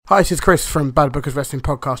Hi, this is Chris from Bad Bookers Wrestling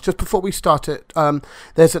Podcast. Just before we start it,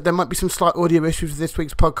 there might be some slight audio issues with this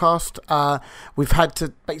week's podcast. We've had to,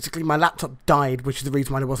 basically my laptop died, which is the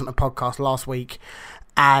reason why there wasn't a podcast last week.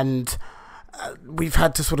 And we've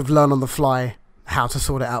had to sort of learn on the fly how to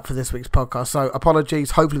sort it out for this week's podcast. So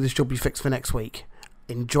apologies. Hopefully this should be fixed for next week.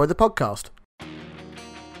 Enjoy the podcast.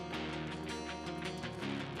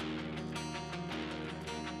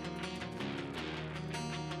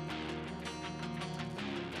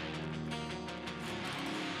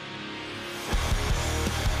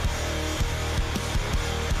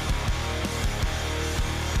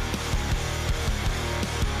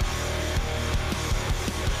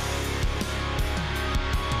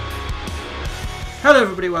 Hello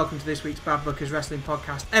everybody, welcome to this week's Bad Bookers Wrestling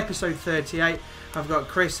Podcast, episode 38. I've got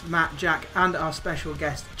Chris, Matt, Jack and our special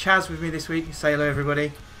guest Chaz with me this week. Say hello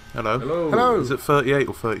everybody. Hello. Hello. Is it 38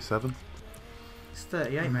 or 37? It's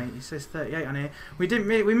 38 mate, it says 38 on here.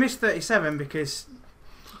 We missed 37 because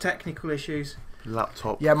technical issues.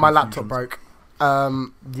 Laptop. Yeah, my laptop broke.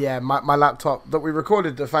 My laptop that we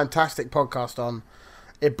recorded a fantastic podcast on,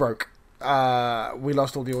 it broke. We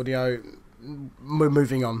lost all the audio. We're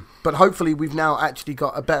moving on, but hopefully we've now actually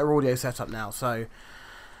got a better audio setup now, so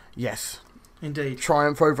yes, Indeed.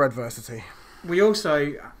 Triumph over adversity. We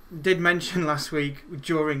also did mention last week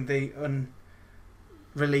during the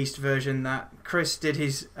unreleased version that Chris did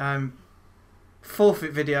his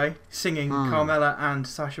forfeit video singing Carmella and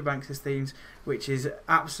Sasha Banks' themes, which is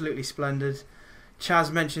absolutely splendid.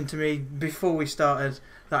 Chaz mentioned to me before we started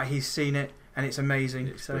that he's seen it and it's amazing.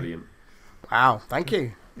 It's brilliant. Wow, thank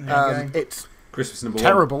you. It's Christmas number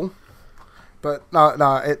terrible, one. But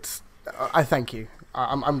no, it's. I thank you.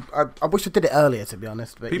 I wish I did it earlier, to be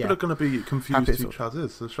honest. But People yeah. are going to be confused who Chaz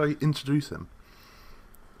is, so shall I introduce him?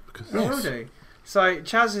 Because I will do. So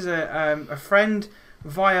Chaz is a friend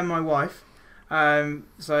via my wife.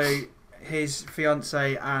 So his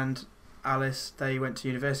fiance and Alice, they went to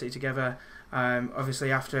university together.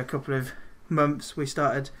 Obviously, after a couple of months, we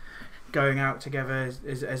started going out together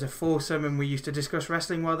as a foursome, and we used to discuss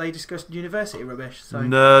wrestling while they discussed university rubbish. So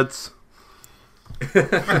nerds.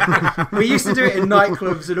 we used to do it in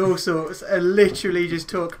nightclubs and all sorts, and literally just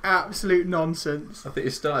talk absolute nonsense. I think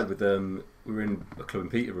it started with we were in a club in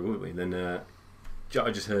Peterborough, weren't we? And then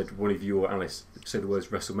I just heard one of you or Alice say the words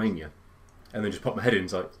WrestleMania, and then just popped my head in.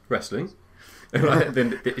 It's like wrestling, and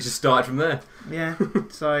then it just started from there. Yeah.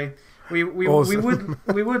 So we Awesome.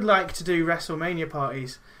 we would like to do WrestleMania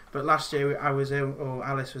parties. But last year I was ill, or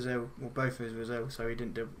Alice was ill, or both of us was ill, so we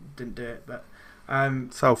didn't do it. But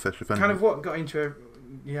Selfish, if kind of what got into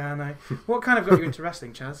what kind of got you into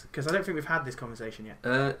wrestling, Chaz? Because I don't think we've had this conversation yet.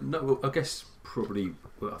 No, well, I guess probably.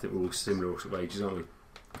 Well, I think we're all similar sort of ages, aren't we?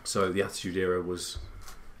 So the Attitude Era was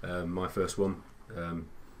my first one,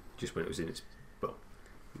 just when it was in its. Well,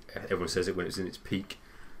 everyone says it when it was in its peak,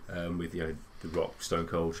 with The Rock, Stone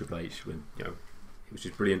Cold, Triple H, when it was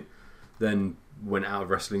just brilliant. Then went out of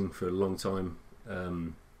wrestling for a long time,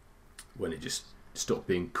 when it just stopped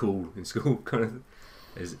being cool in school, kind of,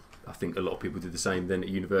 as I think a lot of people did the same. Then at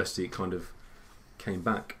university it kind of came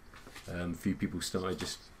back. A few people started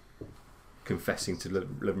just confessing to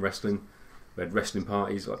loving wrestling. We had wrestling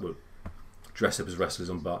parties, like we'll dress up as wrestlers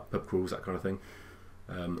on pub crawls, that kind of thing.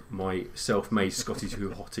 My self-made Scotty 2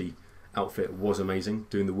 Hottie outfit was amazing,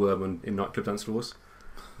 doing the worm in nightclub dance floors.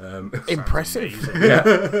 Impressive. Yeah,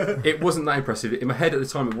 it wasn't that impressive. In my head at the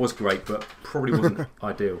time, it was great, but probably wasn't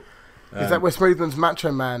ideal. Is that where Smoothman's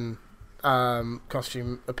Macho Man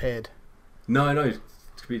costume appeared? No, it's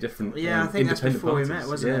completely different. Yeah, I think that's before we met,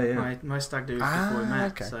 wasn't it? Yeah. My stag do was before we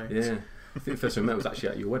met. Okay. So. Yeah, I think the first time we met was actually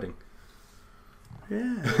at your wedding.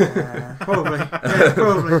 Yeah, probably. Yeah,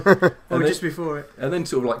 probably. Or just before it. And then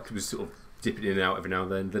sort of like was sort of dipping in and out every now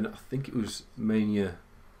and then. Then I think it was Mania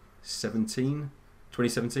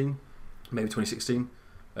 2017, maybe 2016.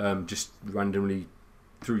 Just randomly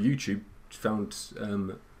through YouTube found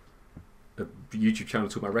a YouTube channel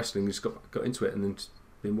talking about wrestling. Just got into it and then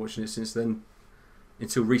been watching it since then.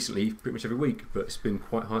 Until recently, pretty much every week, but it's been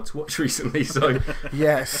quite hard to watch recently. So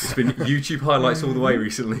Yes. it's been YouTube highlights all the way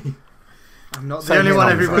recently. I'm not the Same only here, one,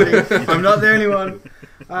 I'm everybody. I'm not the only one.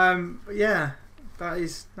 But yeah, that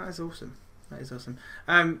is awesome. That is awesome.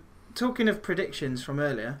 Talking of predictions from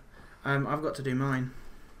earlier, I've got to do mine.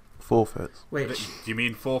 Forfeits. Which Do you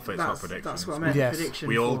mean forfeits, not predictions? That's what I meant. Yes. Prediction.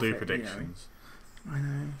 We all do forfeit, predictions. I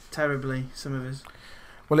know, terribly. Some of us.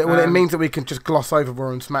 Well, it means that we can just gloss over Raw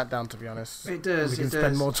and SmackDown, to be honest. It does. We can it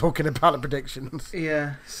spend does. more talking about the predictions.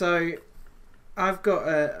 Yeah. So I've got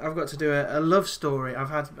to do a love story.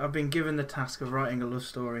 I've been given the task of writing a love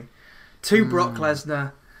story to Brock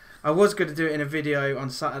Lesnar I was going to do it in a video on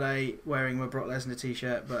Saturday wearing my Brock Lesnar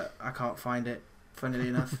t-shirt, but I can't find it, funnily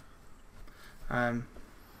enough.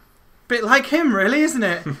 Bit like him, really, isn't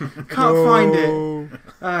it? Can't find it.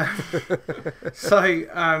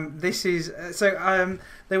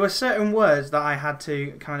 There were certain words that I had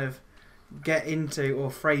to kind of get into,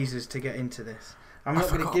 or phrases to get into this. I'm not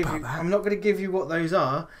going to give you what those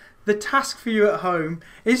are. The task for you at home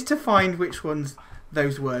is to find which ones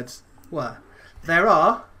those words were. There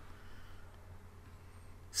are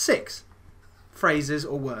 6 phrases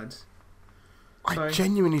or words. I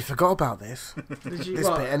genuinely forgot about this. Did you, this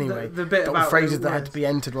bit anyway. The bit about phrases that had to be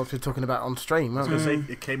entered whilst we were talking about on stream. I was going to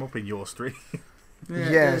say, it came up in your stream. Yeah,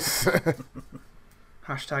 yes.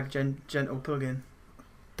 Hashtag gentle plugin.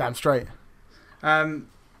 Damn straight.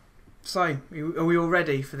 So, are we all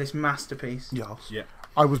ready for this masterpiece? Yes. Yeah.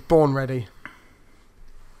 I was born ready.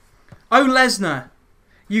 Oh, Lesnar,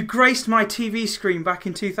 you graced my TV screen back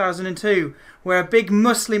in 2002, where a big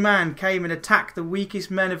muscly man came and attacked the weakest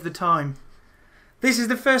men of the time. This is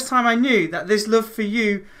the first time I knew that this love for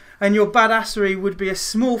you and your badassery would be a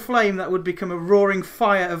small flame that would become a roaring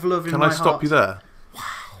fire of love in my heart. Can I stop you there? Wow.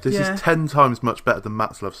 This is 10 times much better than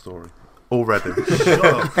Matt's love story. Already.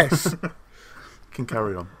 Yes. Can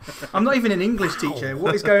carry on. I'm not even an English teacher.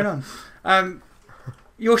 What is going on?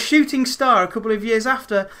 Your shooting star a couple of years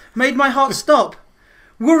after made my heart stop,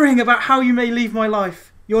 worrying about how you may leave my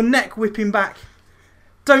life, your neck whipping back.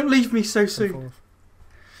 Don't leave me so soon.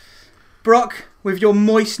 Brock, with your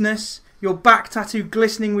moistness, your back tattoo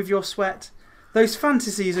glistening with your sweat, those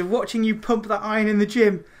fantasies of watching you pump that iron in the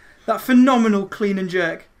gym, that phenomenal clean and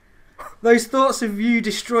jerk, those thoughts of you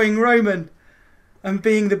destroying Roman and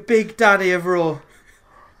being the big daddy of Raw,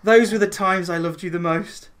 those were the times I loved you the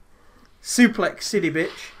most. Suplex City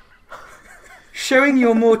bitch. Showing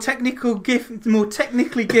you're more technically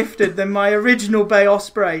gifted than my original Bay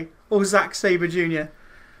Ospreay or Zack Sabre Jr.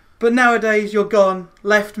 But nowadays you're gone,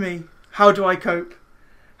 left me. How do I cope?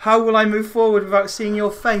 How will I move forward without seeing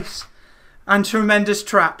your face and tremendous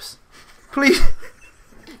traps? Please.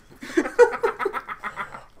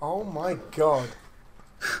 Oh my god.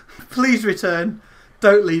 Please return.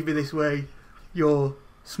 Don't leave me this way. Your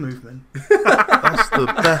Smoothman. That's the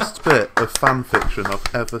best bit of fan fiction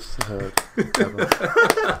I've ever heard.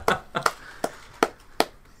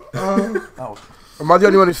 Am I the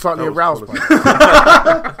only one who's slightly aroused by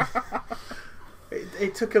it?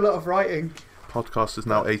 It took a lot of writing. Podcast is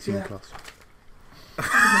now 18 plus. I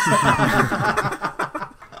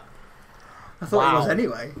thought it was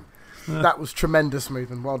anyway. That was tremendous,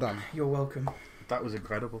 Smoothman. Well done. You're welcome. That was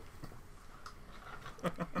incredible.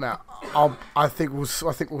 Now, I think we'll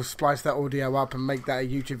splice that audio up and make that a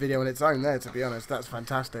YouTube video on its own. There, to be honest, that's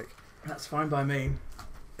fantastic. That's fine by me.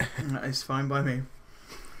 That is fine by me.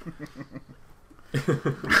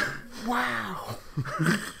 Wow.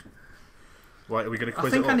 Right, are we going to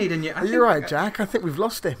quiz I think it I need a new. Are you right, Jack? I think we've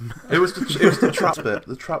lost him. It was the traps bit.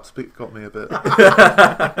 The traps bit got me a bit.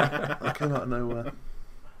 I came out of nowhere.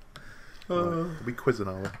 Right, we quizzing,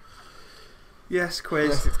 are we? Yes,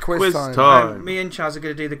 quiz. Yes, it's quiz time. Me and Chaz are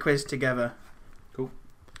going to do the quiz together. Cool.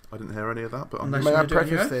 I didn't hear any of that, but Unless May I do it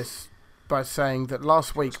preface this by saying that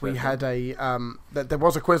last week we had that there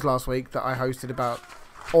was a quiz last week that I hosted about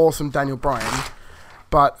awesome Daniel Bryan,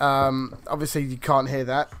 but obviously you can't hear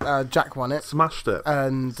that. Jack won it. Smashed it.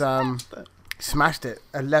 And smashed it.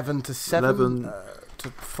 11 to 7. 11 to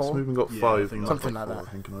 4. Smoothman got 5. Something like that. I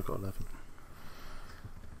think, and I got 11.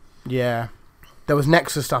 Yeah. There was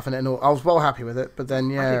Nexus stuff in it and all. I was well happy with it, but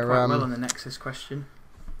then I did quite well on the Nexus question.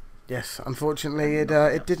 Yes, unfortunately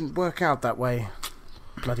it didn't work out that way.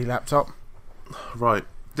 Bloody laptop. Right.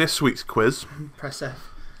 This week's quiz. Press F.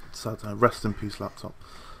 Sad time. Rest in peace, laptop.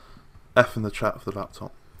 F in the chat for the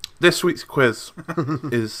laptop. This week's quiz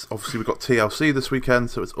is, obviously we've got TLC this weekend,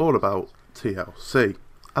 so it's all about TLC.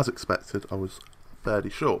 As expected, I was fairly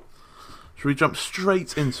sure. Should we jump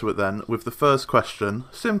straight into it then with the first question?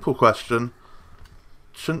 Simple question.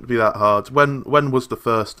 Shouldn't be that hard. When was the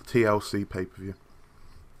first TLC pay-per-view?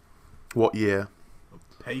 What year?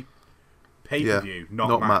 Pay-per-view,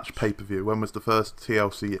 not match. Pay-per-view. When was the first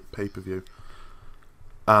TLC pay-per-view?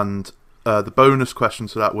 And the bonus question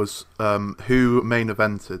to that was who main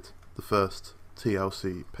evented the first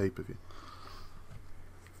TLC pay-per-view?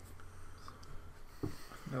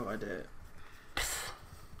 No idea.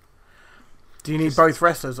 Do you need both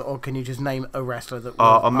wrestlers, or can you just name a wrestler that?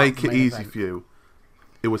 I'll make it easy for you.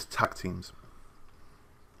 It was tag teams.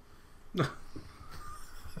 Thank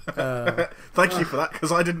you for that,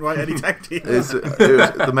 because I didn't write any tag teams.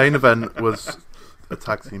 The main event was a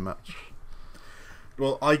tag team match.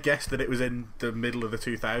 Well, I guessed that it was in the middle of the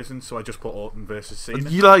 2000s, so I just put Orton versus Cena.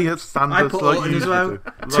 You like your standards I put like Orton you as usually well. do.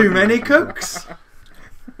 Like Too you many usually do. cooks.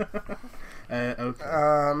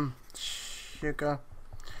 Okay. Sugar.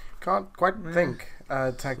 Can't quite Yeah. think.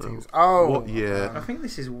 Tag So, teams. Oh, what year? I think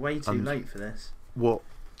this is way too And- late for this. What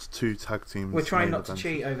two tag teams? We're trying main not to event?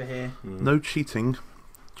 cheat over here. No cheating,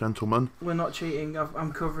 gentlemen. We're not cheating.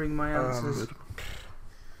 I'm covering my answers. Good.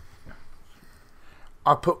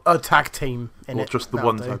 I'll put a tag team in Or it. just the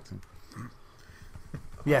That'll one do. tag team.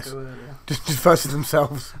 Yes, Go earlier. just versus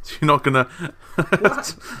themselves. So you're not gonna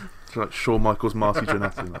What? it's like Shawn Michaels, Marty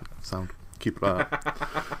Jannetty like sound. Keep it like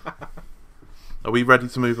that. Are we ready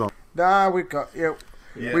to move on? Nah, we've got Yeah.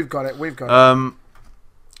 we've got it. We've got it.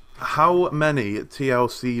 How many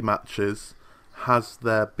TLC matches has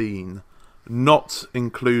there been, not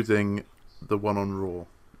including the one on Raw?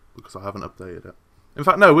 Because I haven't updated it. In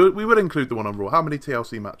fact, no, we will include the one on Raw. How many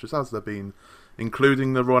TLC matches has there been,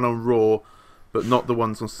 including the one on Raw, but not the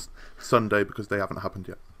ones on Sunday because they haven't happened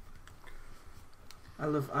yet? I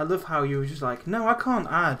love how you were just like, no, I can't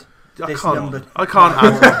add this I number. can't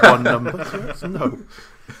add one number to it. No.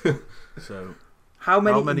 So, How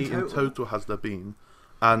many in total has there been?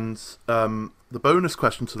 And the bonus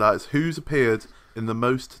question to that is who's appeared in the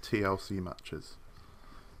most TLC matches?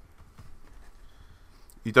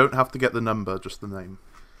 You don't have to get the number, just the name.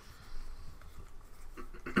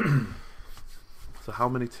 So how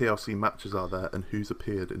many TLC matches are there and who's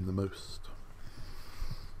appeared in the most?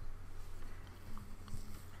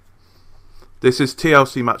 This is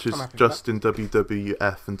TLC matches I'm happy with just in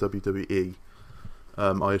WWF and WWE.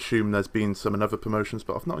 I assume there's been some in other promotions,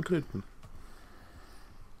 but I've not included them.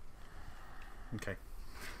 okay.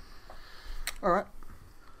 All right.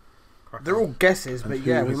 Crack They're on. all guesses, And but who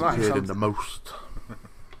yeah, we has might have appeared in the some. most?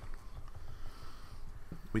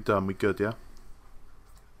 We done? We good? Yeah.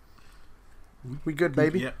 We good,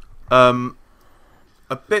 baby. Yeah.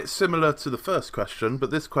 A bit similar to the first question,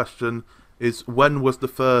 but this question is: when was the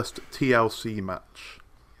first TLC match?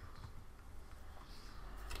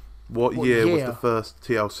 What year was year? the first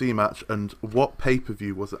TLC match, and what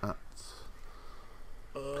pay-per-view was it at?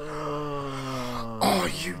 Oh,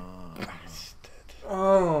 you bastard!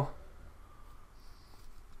 Oh,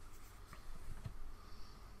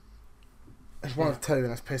 It's one of two,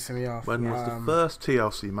 and that's pissing me off. When was the first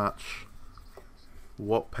TLC match?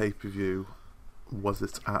 What pay-per-view was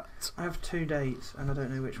it at? I have 2 dates and I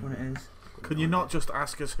don't know which one it is. Can you not just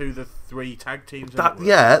ask us who the 3 tag teams That were?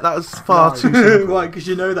 yeah, that was far No. too simple. Why? Because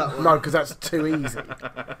you know that one. No, because that's too easy.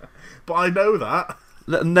 But I know that.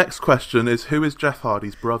 Next question is: who is Jeff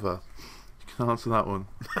Hardy's brother? You can answer that one.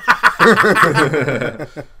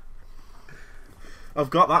 I've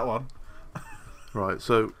got that one. Right.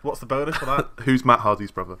 So, What's the bonus for that? who's Matt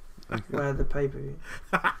Hardy's brother? Where the pay per view?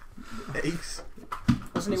 Ace.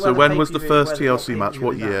 Wasn't it? So where when was the pay-per-view- first where the TLC match? pay-per-view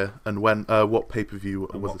What was at? year? And when? What pay-per-view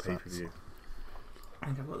And was what it at? pay-per-view? I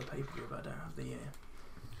think I've got the pay per view, but I don't have the year.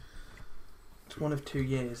 It's one of 2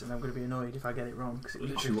 years, and I'm going to be annoyed if I get it wrong. Cause I it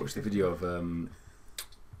was literally watched the 50-50. video of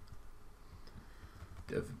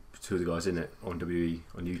 2 of the guys in it on WWE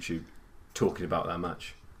on YouTube talking about that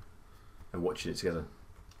match and watching it together.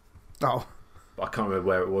 Oh, But I can't remember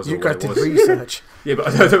where it was you or where guys it did was. research. Yeah, but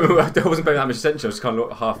I wasn't paying that much attention. I was kind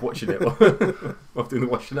of half watching it while doing the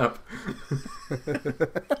washing up.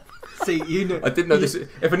 See, you know. I didn't know this.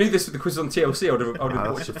 If I knew this was the quiz on TLC, I would have That's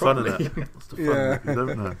watched the it fun in properly. it. That's the fun. Yeah. You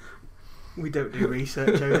don't know. We don't do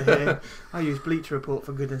research over here. I use Bleacher Report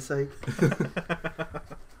for goodness sake.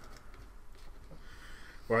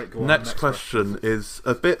 Right, go on. Next question is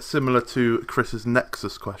a bit similar to Chris's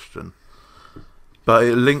Nexus question, but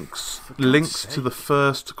it links to the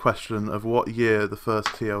first question of what year the first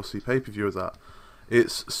TLC pay-per-view was at.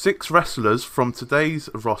 It's 6 wrestlers from today's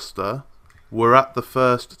roster were at the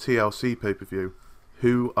first TLC pay-per-view.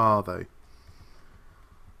 Who are they?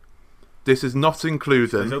 This is not There's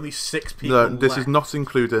including. only 6 people No, this left. is not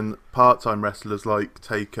including part-time wrestlers like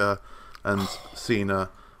Taker and Cena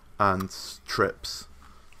and Trips,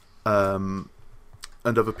 and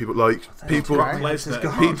other people like people Brock Lesnar. Lesnar's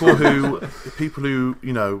gone. people who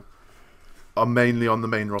you know are mainly on the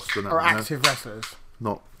main roster now. Or you know? active wrestlers.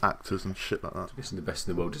 Not actors and shit like that. I'm guessing the best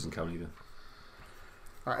in the world doesn't count either.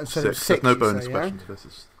 Right, and so 6. six, There's no you bonus say, question. This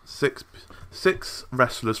is six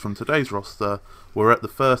wrestlers from today's roster were at the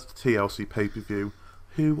first TLC pay-per-view.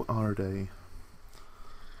 Who are they?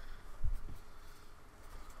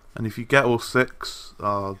 And if you get all 6,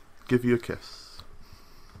 I'll give you a kiss.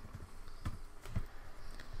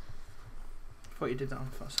 I thought you did that on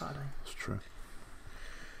Saturday. It's true.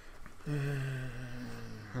 Yeah?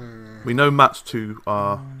 We know Matt's two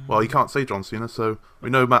are... Well, you can't say John Cena, so we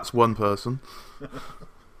know Matt's one person.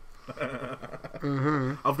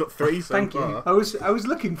 I've got 3 so Thank far. you. I was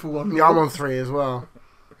looking for one. Yeah, I'm on 3 as well.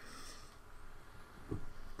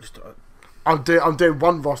 Just, I'm doing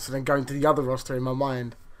one roster and going to the other roster in my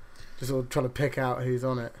mind. Just sort of trying to pick out who's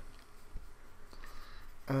on it.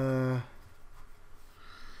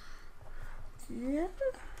 Yeah.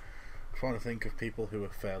 trying to think of people who are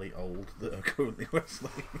fairly old that are currently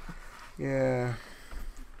wrestling. Yeah.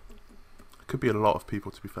 Could be a lot of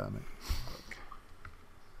people, to be fair, mate.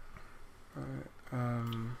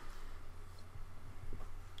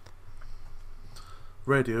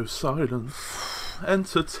 Radio silence.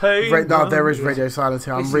 Entertainment. No, there is radio silence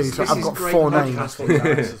here. I'm This really is- sorry. this I've is got great 4 podcast. names. That's what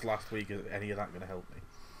this is last week. Is any of that going to help me?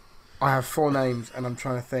 I have 4 names, and I'm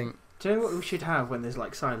trying to think. Do you know what we should have when there's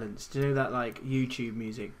like silence? Do you know that like YouTube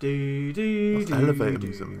music? Do do That's do. elevator do,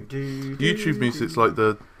 music. do, YouTube do, music's do. like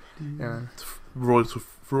the Yeah.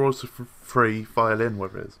 royalty-free violin,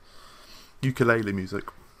 whatever it is. Ukulele music.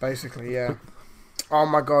 Basically, yeah. Oh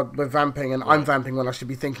my god, we're vamping, and I'm vamping when I should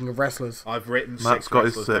be thinking of wrestlers. I've written Matt's 6 got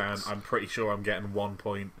his wrestlers down. 6. I'm pretty sure I'm getting 1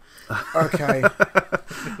 point. Okay.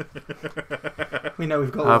 We know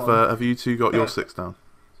we've got one. Have you two got your 6 down?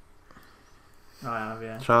 I have,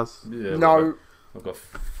 yeah. Chaz? Yeah, No, I've got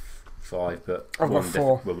 5, but I've got one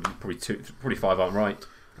 4. well, probably 5 aren't right.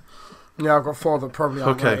 yeah, I've got 4 that probably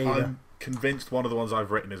aren't Okay. right either. I'm convinced one of the ones I've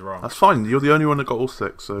written is wrong. That's fine. You're the only one that got all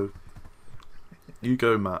 6, so you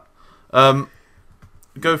go, Matt.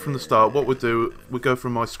 Go from the start. What we'll do, we'll go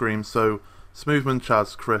from my scream. So, Smoothman,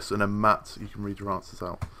 Chaz, Chris, and then Matt, you can read your answers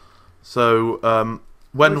out. So,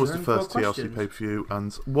 when Those was are the only first 4 TLC questions. pay-per-view,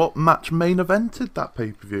 and what match main evented that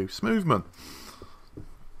pay-per-view? Smoothman.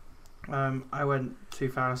 I went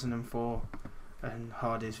 2004 and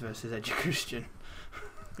Hardy's versus Edge Christian.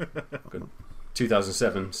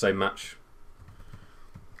 2007, same match.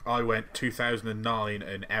 I went 2009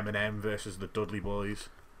 and Eminem versus the Dudley Boys.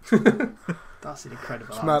 That's an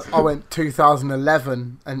incredible So, Matt, answer. I went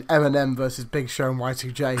 2011 and Eminem versus Big Show and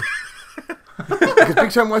Y2J. Because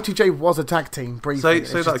Big Show and Y2J was a tag team briefly. Say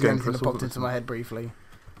It's that just the again, only thing Chris, that what popped was into it? my head briefly.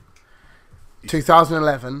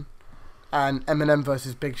 2011 and Eminem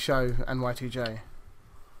versus Big Show and Y2J.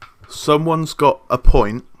 Someone's got a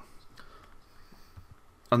point,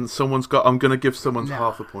 and someone's got... I'm going to give someone Nah.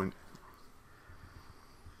 half a point.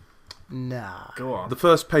 Nah. Go on. The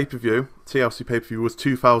first pay-per-view, TLC pay-per-view, was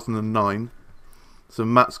 2009. So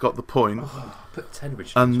Matt's got the point. Put 10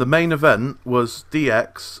 Richard. And the main event was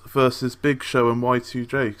DX versus Big Show and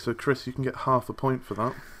Y2J. So Chris, you can get half a point for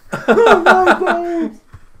that.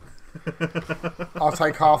 I'll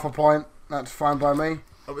take half a point. That's fine by me.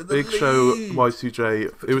 I'm in the Big Show, lead.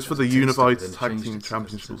 Y2J. It was for the 2010 Unified then Tag changed Team it to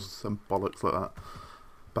Championships, 2007. some bollocks like that.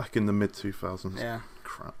 Back in the mid-2000s. Yeah.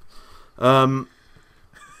 Crap.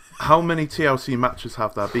 How many TLC matches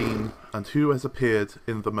have there been, and who has appeared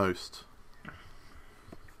in the most?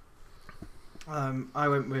 I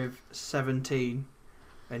went with 17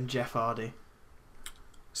 and Jeff Hardy.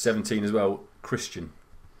 17 as well, Christian.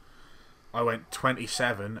 I went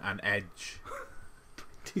 27 and Edge.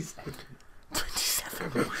 27.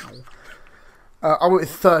 27. Wow. I went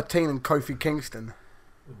with 13 and Kofi Kingston.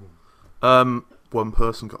 One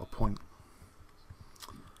person got a point.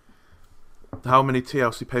 How many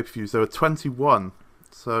TLC pay-per-views? There were 21.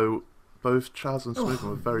 So both Chaz and Smoothman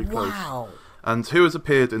were very close. Wow. And who has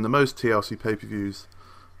appeared in the most TLC pay-per-views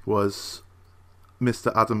was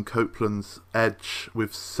Mr. Adam Copeland's Edge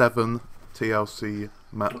with 7 TLC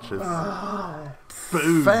matches.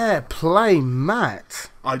 Boom. Fair play,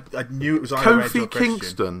 Matt. I knew it was either Edge or Kofi Christian,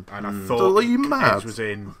 Kingston. and I thought Are you mad? Edge was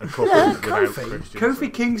in a couple Yeah, without Kofi. Christian.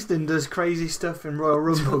 Kofi Kingston does crazy stuff in Royal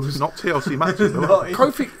Rumbles. Not TLC matches. though. Not in-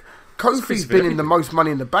 Kofi's been in the most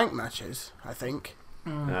Money in the Bank matches, I think.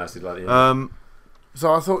 Ah, so like the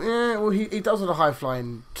So I thought, yeah, well, he does all the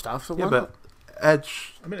high-flying stuff, so yeah, why but not?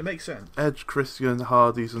 Edge, I mean, it makes sense. Christian,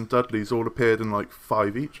 Hardys, and Dudley's all appeared in like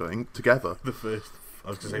 5 each, I think, together. The first, I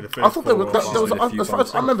was going to say the first. I thought there 4 was, or there was 5. a few as far as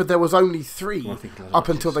I by remember, there was only 3 Well, I think up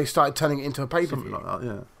until they started turning it into a Something pay-per-view. like that,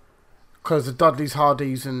 yeah. Because the Dudleys,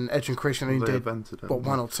 Hardys, and Edge and Christian only They did, invented it. what,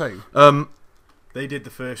 1 or 2? They did the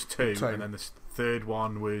first 2, So- and then the third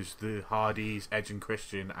one was the Hardys, Edge and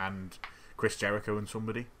Christian, and Chris Jericho and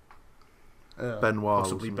somebody. Benoit.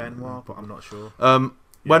 Possibly wasn't it? Benoit, but I'm not sure.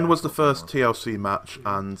 When Yeah, was the I thought first Benoit. TLC match,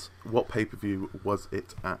 and what pay-per-view was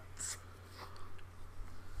it at?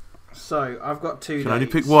 So I've got 2 You can only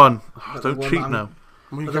dates. pick one. But Don't the one cheat that I'm- now.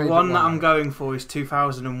 But the one that I'm going for is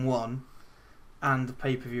 2001, and the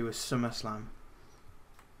pay-per-view was SummerSlam.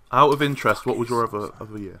 Out of interest, what was your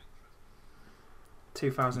other year?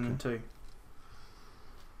 2002.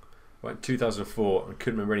 Right, 2004, I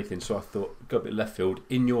couldn't remember anything, so I thought, got a bit left field,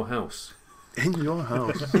 In Your House. In your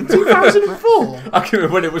house. 2004. I can't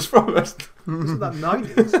remember when it was from. Wasn't that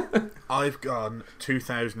 90s? I've gone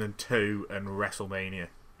 2002 and WrestleMania.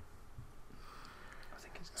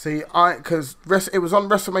 See, because it was on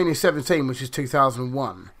WrestleMania 17, which is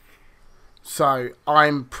 2001. So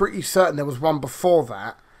I'm pretty certain there was one before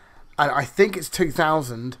that, and I think it's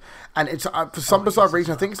 2000. And it's for some bizarre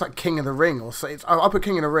reason, I think it's like King of the Ring, or so. I put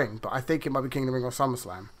King of the Ring, but I think it might be King of the Ring or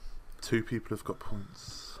SummerSlam. 2 people have got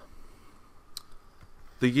points.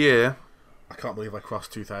 The year. I can't believe I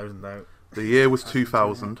crossed 2000 out. The year was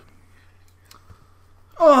 2000.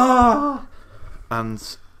 Oh!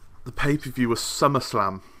 And the pay-per-view was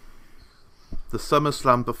SummerSlam. The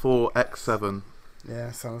SummerSlam before X7. Yeah,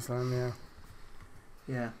 SummerSlam. Yeah.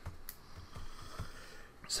 Yeah.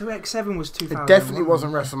 So X7 was 2000. It definitely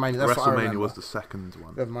wasn't WrestleMania. That's what I WrestleMania remember. was the second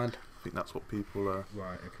one. Never mind. I think that's what people.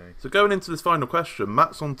 Right, okay. So going into this final question,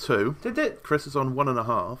 Matt's on 2. Did it? Chris is on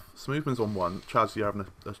 1.5. Smoothman's on 1. Chaz, you're having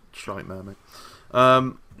a shite there, mate.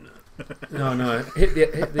 No. Hit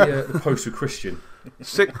the post with Christian.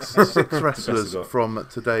 Six wrestlers got. from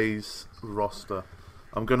today's roster.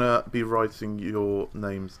 I'm going to be writing your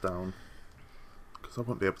names down because I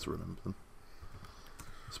won't be able to remember them.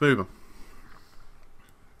 Smoothman.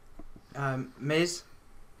 Miz,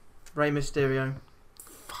 Rey Mysterio,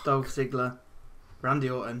 Dolph Ziggler, Randy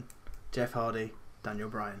Orton, Jeff Hardy, Daniel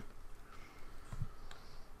Bryan.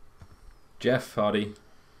 Jeff Hardy.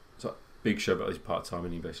 It's a big show, but he's part-time,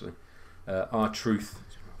 isn't he, basically? R-Truth,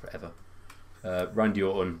 forever. Randy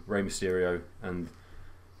Orton, Rey Mysterio, and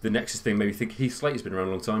the Nexus thing made me think Heath Slater's been around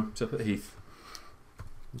a long time, so I put Heath.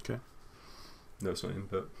 Okay. No, it's not him,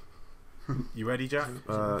 but... You ready, Jack?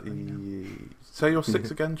 Say your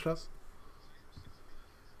 6 again, Chaz.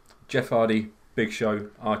 Jeff Hardy, Big Show,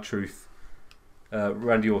 R-Truth,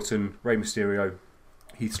 Randy Orton, Rey Mysterio,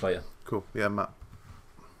 Heath Slater. Cool. Yeah, Matt.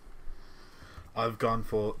 I've gone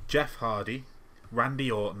for Jeff Hardy, Randy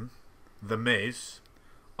Orton, The Miz,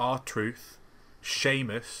 R-Truth,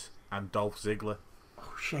 Sheamus, and Dolph Ziggler.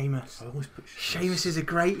 Oh, Sheamus. I always put Sheamus is a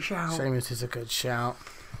great shout. Sheamus is a good shout.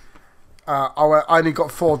 I only got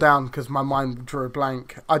 4 down because my mind drew a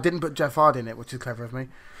blank. I didn't put Jeff Hardy in it, which is clever of me.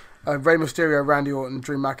 Rey Mysterio, Randy Orton,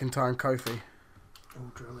 Drew McIntyre, and Kofi.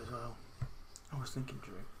 Oh, Drew as well. I was thinking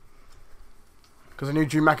Drew. Because I knew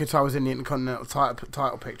Drew McIntyre was in the Intercontinental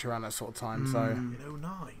title picture around that sort of time. So In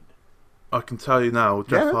 09. I can tell you now,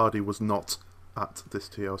 Jeff Yeah. Hardy was not at this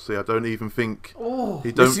TLC. I don't even think Oh,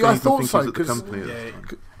 he don't See, I even thought think so, he's at the 'cause- company at Yeah, this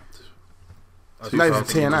time. I Two thought thousand. he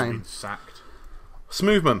was TNA. being sacked.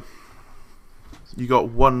 Smoothman, you got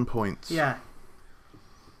 1 point. yeah.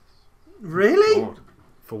 Really? God.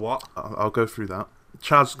 For what? I'll go through that.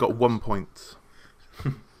 Chaz got 1 point.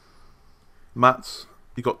 Matt,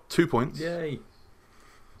 you got 2 points. Yay.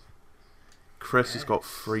 Chris has got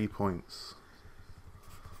 3 points.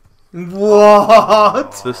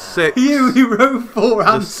 What? The 6 You wrote 4 the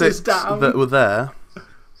answers 6 down. that were there.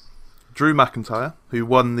 Drew McIntyre, who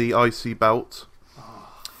won the IC belt.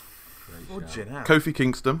 Great shout. Fudging hell. Kofi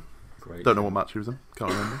Kingston. Great Don't know shout. what match he was in.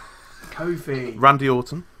 Can't remember. Kofi. Randy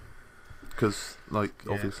Orton. Because, Yeah.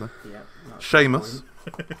 obviously. Yeah, that's Sheamus.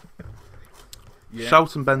 the point. Yeah.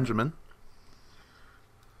 Shelton Benjamin.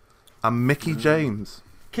 And Mickey James.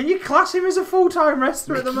 Can you class him as a full-time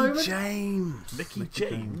wrestler at the Mickey moment? James. Mickey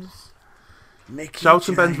James. Mickey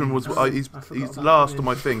Shelton James. Benjamin was I forgot he's about last him. on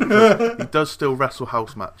my thing because he does still wrestle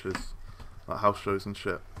house matches, like house shows and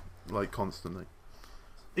shit, like constantly.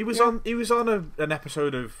 He was on. He was on an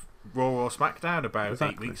episode of Raw or SmackDown about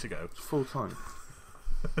Exactly. 8 weeks ago. It's full time.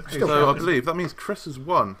 Still So I counts. believe that means Chris has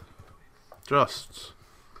won, just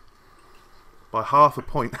by half a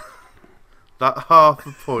point. That half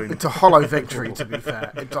a point. It's a hollow victory, to be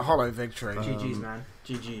fair. It's a hollow victory. GG's, man.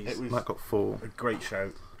 GG's. It was Matt got 4. a great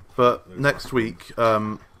shout. But next week,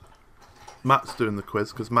 Matt's doing the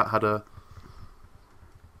quiz because Matt had a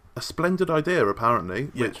splendid idea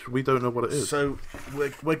apparently, Yeah. which we don't know what it is. So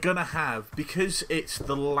we're gonna have, because it's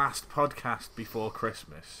the last podcast before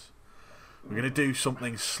Christmas, we're gonna do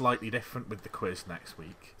something slightly different with the quiz next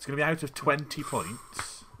week. It's gonna be out of 20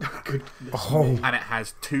 points, Oh, and it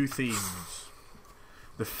has 2 themes.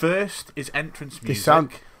 The first is entrance This music.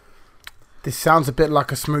 sound- this sounds a bit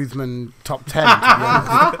like a Smoothman top 10. To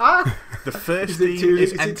be honest. The first Is it theme two-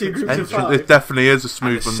 is is it two entrance groups of music, five? It definitely is a And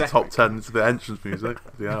smooth the one second- top 10 to the entrance music.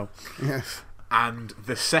 Yeah. Yes. and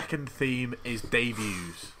the second theme is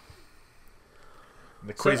debuts.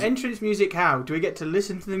 The So quiz entrance music, how? Do we get to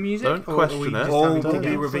listen to the music? Don't or question are we it. just all having to will be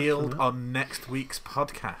guess? revealed on next week's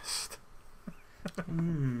podcast.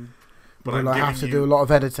 Hmm. But Will I'm I giving have to you do a lot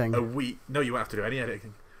of editing? a week. No, you won't have to do any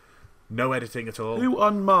editing. No editing at all. Who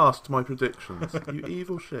unmasked my predictions? You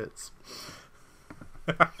evil shits.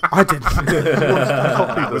 I didn't.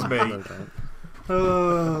 That was me. No doubt.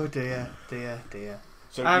 Oh dear. So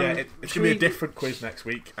it's should going to be a we- different quiz next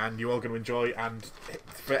week, and you're all going to enjoy. And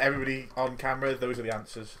for everybody on camera, those are the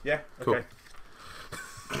answers. Yeah. Cool. Okay.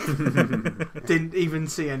 Didn't even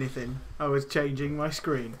see anything. I was changing my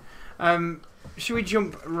screen. Should we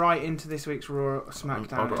jump right into this week's Raw or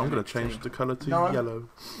SmackDown? I'm going to change the colour to No. yellow.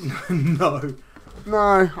 No. No,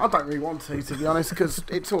 I don't really want to be honest, because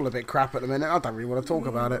it's all a bit crap at the minute. I don't really want to talk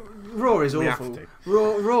about it. Raw is We have awful.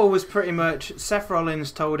 to. Raw was pretty much Seth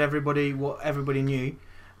Rollins told everybody what everybody knew.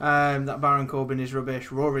 That Baron Corbin is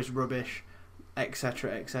rubbish, Raw is rubbish,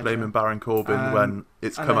 etc. etc. Blaming Baron Corbin when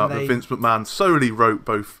it's and come then out that they- Vince McMahon solely wrote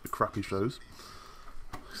both crappy shows.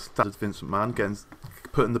 Standard Vince McMahon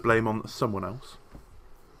putting the blame on someone else.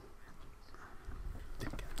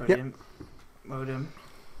 Brilliant. Well done.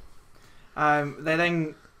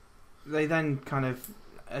 They then kind of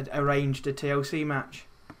arranged a TLC match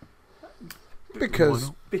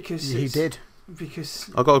Because because he it's- did. Because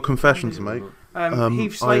I got a confession to make. Heath I only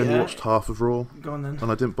Slater. watched half of Raw, Go on then. and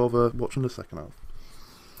I didn't bother watching the second half.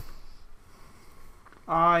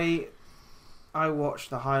 I watched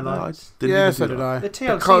the highlights. Didn't Yeah, even so do did that. I. The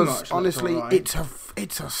TLC Because match looked honestly, alright.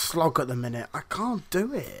 it's a slog at the minute. I can't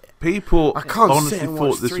do it. People I can't honestly sit and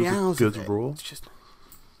watch thought this 3 was a hours good of it. Raw. It's just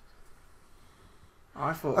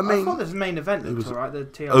I thought. I mean, the main event it looked was alright. The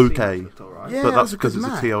TLC okay. match looked alright. Yeah, But it that's was a because good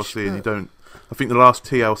it's match, a TLC and you but- don't. I think the last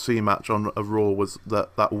TLC match on a Raw was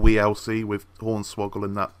that WLC with Hornswoggle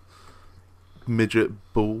and that midget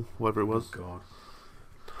bull, whatever it was. God.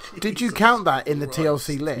 Did you count that in the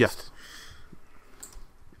TLC list? Yes.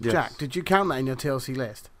 Yes. Jack, did you count that in your TLC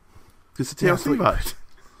list? It's a Yeah, I TLC thought you match.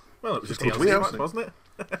 Well, it was a It's called TLC TLC. match, wasn't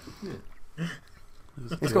it?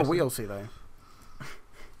 It's got WLC though.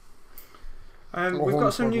 Or We've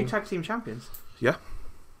got some new Hornswoggle. tag team champions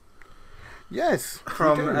Yes.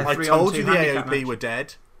 from we do. a I 3-on-2 told you the handicap AOP match. were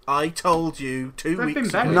dead. I told you 2 They've weeks been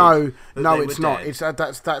ago. buried. No, that no, they it's were not. dead.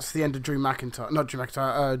 It's that's the end of Drew McIntyre. Not Drew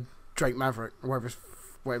McIntyre. Drake Maverick, whatever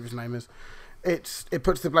his name is. It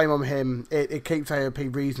puts the blame on him. It keeps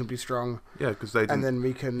AOP reasonably strong, Yeah, because they and didn't. then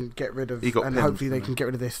we can get rid of. He got And pinned, hopefully they didn't can get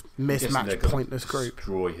rid of this I'm guessing they're mismatched, gonna pointless group.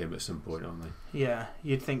 Destroy him at some point, aren't they? Yeah,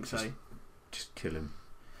 you'd think so. Just kill him.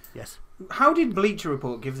 Yes, How did Bleacher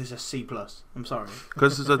Report give this a C+? I'm sorry.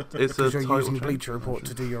 Because it's a because you're title using change. Bleacher Report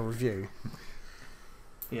to do your review.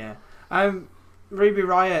 Yeah. Ruby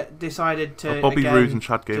Riott decided to. Bobby again, Roode and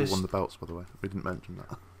Chad Gable just- won the belts, by the way. We didn't mention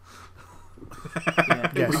that.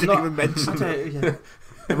 Yeah. Yes. We I'm didn't not- even mention it. yeah.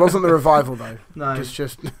 It wasn't the revival though. No.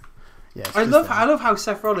 Just yes. I love how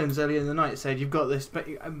Seth Rollins earlier in the night said you've got this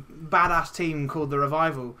badass team called the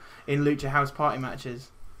Revival in Lucha House Party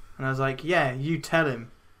matches, and I was like, yeah, you tell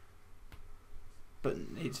him. But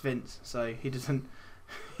it's Vince, so he doesn't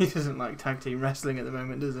like tag team wrestling at the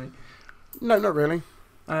moment, does he? No, not really.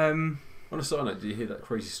 On a side note, did you hear that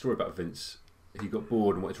crazy story about Vince? He got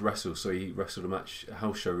bored and wanted to wrestle, so he wrestled a match, a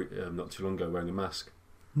house show, not too long ago, wearing a mask.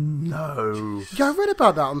 No. Yeah, I read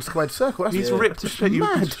about that on Squared Circle. That's He's Yeah. ripped to shit. You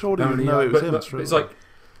mad. surely Apparently, wouldn't know yeah, it was but- him. but straight it's away. like,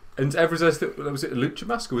 and everyone says that was it a lucha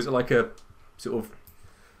mask or was it like a sort of?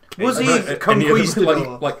 Was he any of them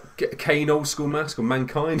Conquistador? like Kane old school mask or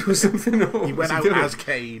Mankind or something? Or He was went out doing? as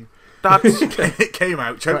Kane. That's It came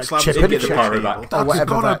out, choke Right, slammed Chip him and into the Chase. Pyro table. back. or That's whatever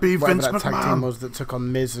gotta that, be whatever Vince that tag McMahon. team was that took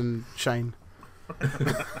on Miz and Shane.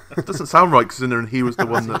 doesn't sound right because in there and he was the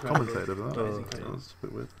one that commentated over that. Crazy. That's a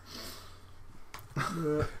bit weird.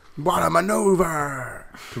 What a maneuver!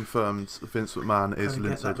 Confirmed Vince McMahon is Gotta get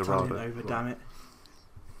Lindsay that talent Dorado. over, damn it.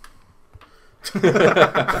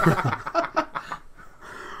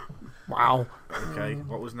 Wow. Okay,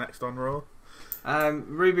 what was next on Raw?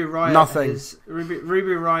 Ruby Riott Nothing. Ruby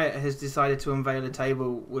Riott has decided to unveil a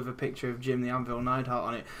table with a picture of Jim the Anvil Neidhart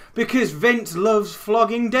on it because Vince loves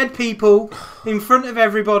flogging dead people in front of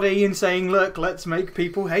everybody and saying, "Look, let's make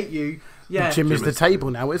people hate you." Yeah, Jim is Jim the is- table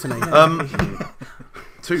now, isn't he?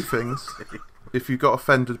 Two things. If you got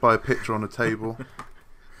offended by a picture on a table,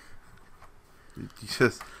 you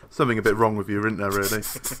just something a bit wrong with you, isn't there? Really,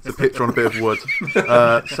 it's a picture on a bit of wood.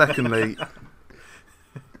 Secondly,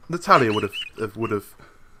 Natalia would have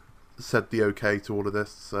said the okay to all of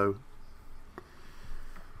this. So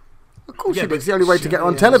Of course Yeah, she did. but It's the only way to get her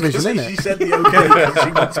on yeah. television, isn't She it? said the okay because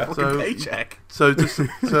she wants a fucking So- paycheck. so just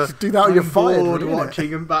to Do that or you're I'm fired. bored really, innit? watching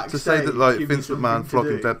him backstage. to say that like Give me Vince something McMahon to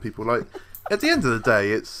flogging do. dead people, like at the end of the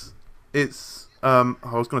day, it's I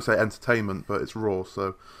was going to say entertainment, but it's Raw,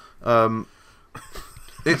 so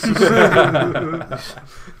it's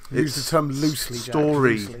Use the term loosely, Jack.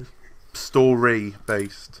 story. Loosely. story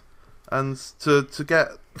based, And to get,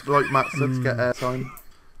 like Matt said, to get airtime,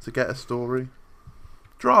 to get a story,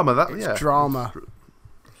 drama. It's drama.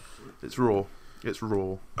 It's raw. It's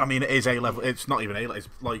raw. I mean, it is A-level. It's not even A-level. It's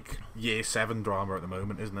like Year 7 drama at the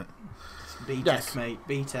moment, isn't it? It's B-Tech, Yes. mate.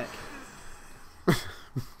 B-Tech.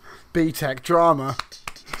 B-Tech drama.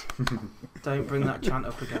 Don't bring that chant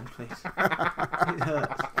up again, please. It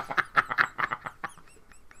hurts.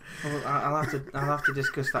 Well, I'll have to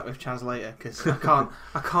discuss that with Chaz later because I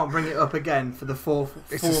can't bring it up again for the fourth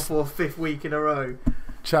or fifth week in a row.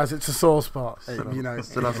 Chaz, it's a sore spot. You know.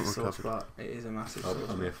 Still hasn't It's a sore recovered. spot. It is a massive sore I'm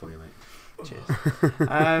spot. here for you, mate.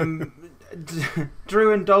 Cheers.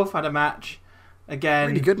 Drew and Dolph had a match again.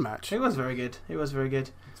 Really good match. It was very good. It was very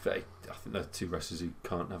good. It's very, I think they're two wrestlers who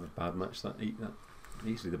can't have a bad match that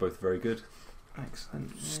easily. They're both very good.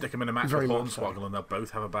 Excellent. Yeah. Stick them in a match Very with much so. Hornswoggle and they'll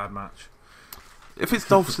both have a bad match. If it's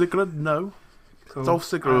Dolph Ziggler, no. Cool. Dolph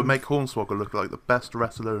Ziggler would make Hornswoggle look like the best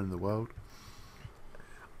wrestler in the world.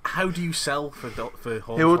 How do you sell for He will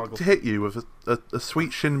Hornswoggle? hit you with a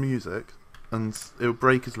sweet shin music, and it will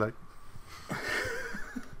break his leg.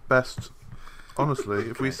 Best, honestly.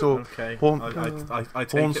 If we saw Okay. Horn- I take it back.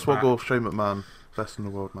 Hornswoggle, Shane McMahon, best in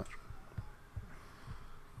the world match.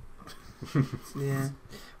 Yeah.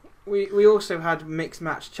 We also had mixed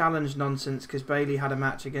match challenge nonsense because Bailey had a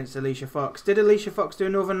match against Alicia Fox. Did Alicia Fox do a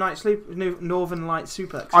Northern Light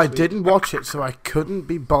suplex? I didn't watch it, so I couldn't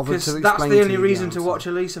be bothered to Because explain that's the only you reason the to answer. watch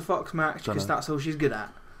Alicia Fox match because Dunno. that's all she's good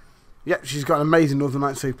at. Yep, she's got an amazing Northern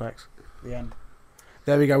Light suplex. The end.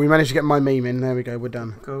 There we go. We managed to get my meme in. There we go. We're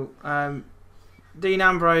done. Cool. Dean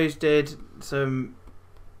Ambrose did some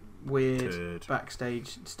weird Good.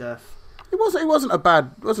 backstage stuff. It wasn't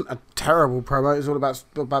a terrible promo. It was all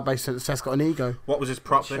about basically that Seth's got an ego. What was his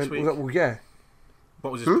prop this week? Well, yeah.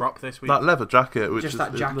 What was his prop this week? That leather jacket, which Just is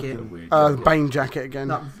that jacket. looking- Weird The jacket. Bane jacket again.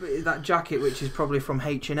 That jacket, which is probably from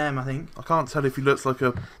H&M, I think. I can't tell if he looks like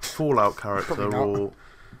a Fallout character Probably not. or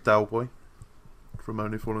Del Boy from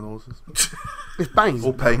Only Fallen Horses. It's Bane.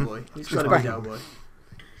 Or Pain. Boy. He's It's got to be Bane. Del Boy.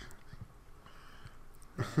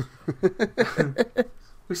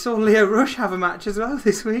 We saw Leo Rush have a match as well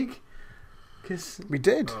this week. Because We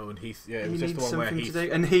did. Oh, and Heath. Yeah, it he was just needs the one where something Heath. to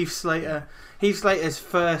do. And Heath Slater. Heath Slater's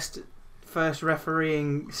first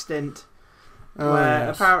refereeing stint. Oh, where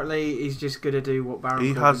yes. apparently he's just going to do what Baron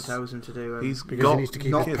He Corbin has- tells him to do. And He's Because got he needs to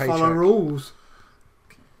keep not his follow paycheck. rules.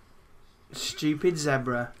 Stupid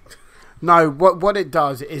zebra. No, what it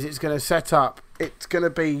does is it's going to set up. It's going to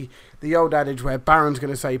be the old adage where Baron's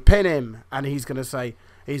going to say pin him, and he's going to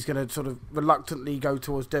sort of reluctantly go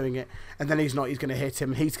towards doing it, and then he's not. He's going to hit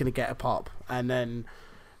him, and he's going to get a pop, and then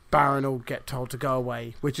Baron will get told to go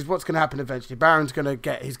away, which is what's going to happen eventually. Baron's going to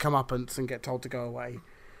get his comeuppance and get told to go away,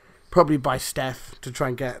 probably by Steph to try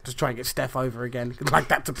and get Steph over again. Like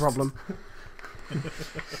that's a problem.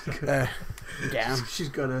 Yeah. She's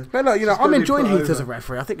got to. But no, She's I'm gotta be enjoying put Heath as a over.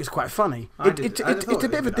 referee. I think it's quite funny. I It's thought a it bit was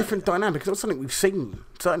of a a good different dynamic. It's not something we've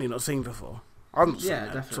certainly not seen before. I haven't seen Yeah,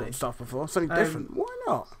 that definitely. sort of stuff before. Something Um, different. Why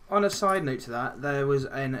not? On a side note to that, there was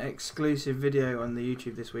an exclusive video on the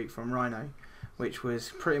YouTube this week from Rhino, which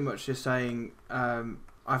was pretty much just saying,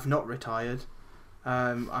 I've not retired.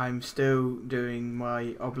 I'm still doing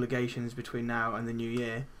my obligations between now and the new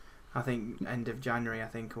year. I think end of January,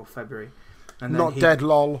 or February. And Not dead,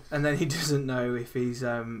 lol. And then he doesn't know if he's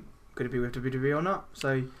going to be with WWE or not.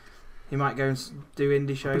 So he might go and do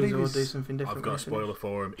indie shows believe or he's- do something different. I've got a when he finishes. spoiler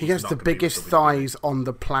for him. He He's has not the gonna be with biggest WWE. thighs on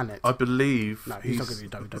the planet. I believe No, he's not going to be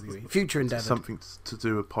WWE. Future endeavour. something to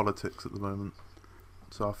do with politics at the moment.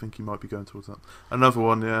 So I think he might be going towards that. Another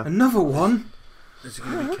one, yeah. Another one? Is it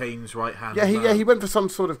going to be Kane's right hand? Yeah, man? he went for some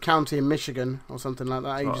sort of county in Michigan or something like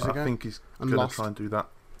that ages I ago. think he's and going to lost. try and do that.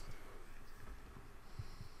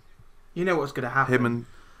 You know what's going to happen? Him and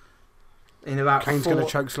in about Kane's four, going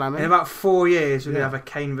to choke slam in him. about 4 years, we're Yeah. going to have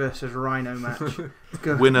a Kane versus Rhino match.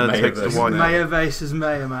 Go- winner Mayor takes the versus White House. Mayor versus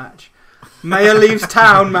Mayor match. Mayor leaves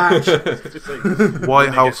town match. Just like-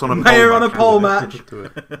 White House on a pole Mayor on a match. pole match. Do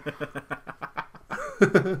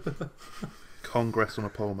it. Congress on a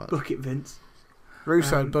pole match. Book it, Vince.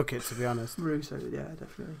 Russo Um, would book it, to be honest. Russo, yeah,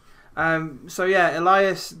 definitely. So yeah,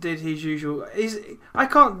 Elias did his usual. I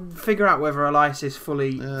can't figure out whether Elias is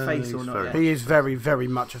fully face or he's not very- yet. He is very, very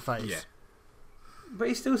much a face. Yeah. But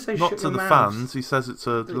he still says Not shut to your the mouths. fans. He says it's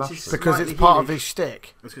a Which is Lashley. Because Slightly it's part of heelish. his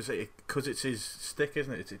shtick. I was going to say, because it's his stick,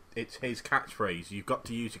 isn't it? It's his catchphrase. You've got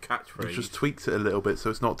to use your catchphrase. He just tweaks it a little bit, so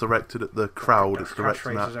it's not directed at the crowd. It's directed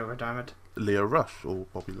Catchphrases at over Diamond. Leo Rush or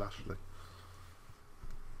Bobby Lashley.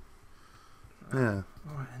 Yeah.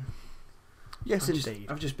 Alright then. Yes, I've just- indeed.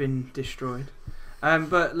 I've just been destroyed.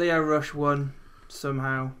 But Leo Rush won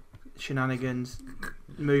somehow. Shenanigans.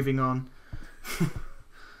 Moving on.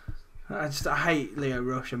 I hate Leo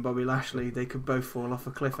Rush and Bobby Lashley. They could both fall off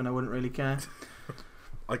a cliff, and I wouldn't really care.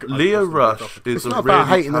 Leo Rush is It's a not really about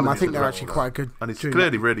hating them. I talented think they're actually wrestler. quite good. And he's doing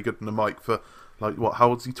clearly that. really good on the mic for, like, what, how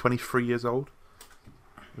old is he? 23 years old?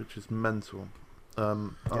 Which is mental. I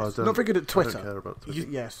Yes. don't, Not very good at I don't Twitter. care about Twitter.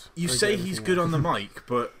 Yes. You very say at he's everything good else. on the mic,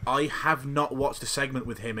 but I have not watched a segment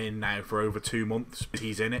with him in now for over 2 months.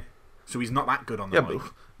 He's in it, so he's not that good on the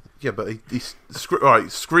Yeah, mic. but he's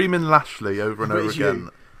right, screaming Lashley over and But over it's you. again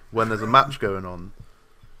when there's a match going on.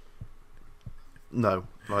 No,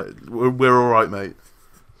 like we're all right, mate.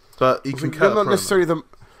 But he can You're cut a not promo. necessarily the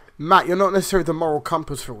Matt. You're not necessarily the moral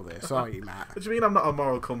compass for all this, are you, Matt? What do you mean I'm not a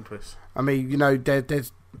moral compass? I mean,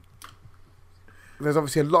 there's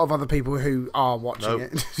obviously a lot of other people who are watching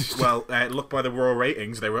Nope. it. Well, look by the raw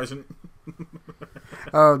ratings, there wasn't.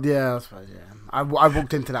 Oh yeah, I suppose. Yeah, I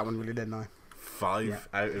walked into that one really, didn't I? 5 Yeah.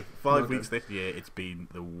 out of 5 Well weeks this year, it's been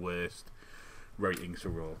the worst ratings for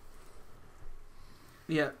Raw.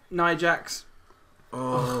 Yeah, Nia Jax.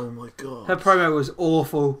 Oh my god. Her promo was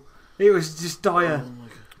awful. It was just dire.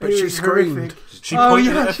 But It she was screamed. horrific. She Oh,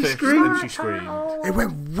 pointed yeah, at her she fist screamed. and she screamed. It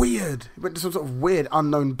went weird. It went to some sort of weird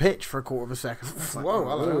unknown pitch for a quarter of a second. Whoa,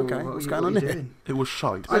 hello, okay, what's going on here? It was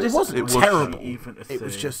shite. It wasn't It was terrible. Even a It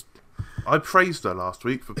was thing. just I praised her last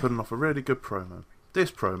week for putting off a really good promo. This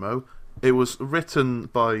promo, it was written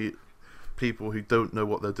by people who don't know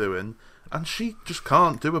what they're doing, and she just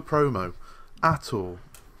can't do a promo at all.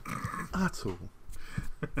 At all.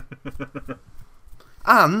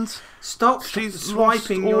 And Stop she's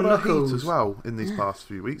swiping lost your all her heat knuckles as well in these past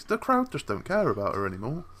few weeks. The crowd just don't care about her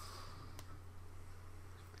anymore.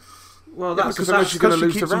 Well, Yeah, that's because I know that's she's gonna Because she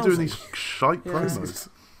lose keeps to on doing Rousey. these shite Yeah. promos.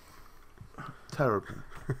 Terrible.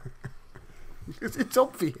 it's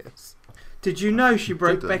obvious. Did you know she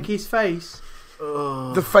broke Didn't. Becky's face?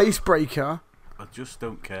 Ugh, The face breaker. I just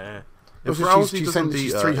don't care. If Also, Rousey she's doesn't saying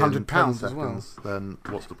she's beat her in 300 10 pounds as well. seconds, then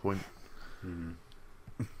what's the point?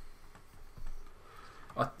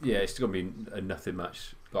 Yeah, it's going to be a nothing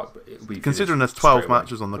match. Like, it'll be Considering finished there's 12 straight away.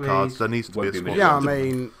 matches on the Please. cards, there needs to Won't be a be a spot. Yeah, I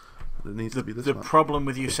minute. mean, There needs to be this The match. problem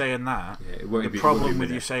with you saying that, Yeah, it the won't be, problem won't be a with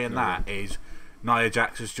you minute. saying No. that is Nia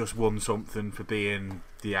Jax has just won something for being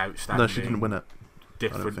the outstanding No, she didn't win it.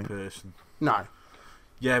 different think. person. no.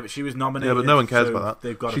 Yeah, but she was nominated. Yeah, but no one cares so about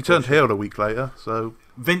they've got that. to She turned push it. heel a week later, so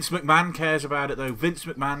Vince McMahon cares about it, though. Vince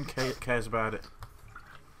McMahon cares about it.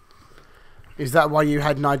 Is that why you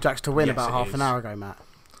had Nia Jax to win Yes, about it half is. an hour ago, Matt?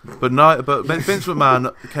 but Vince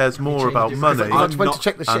McMahon cares more changed about it. money, I I'm went not- to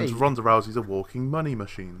check the and sheet. Ronda Rousey's a walking money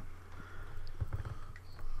machine.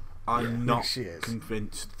 I'm not she is.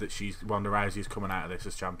 convinced that Ronda Rousey's coming out of this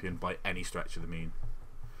as champion by any stretch of the mean.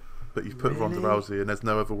 But you've put Ronda Really? Rousey, and there's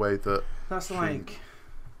no other way that That's like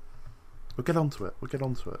we'll get onto it.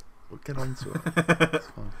 It's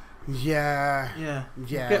fine. Yeah. yeah.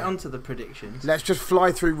 Yeah. Get onto the predictions. Let's just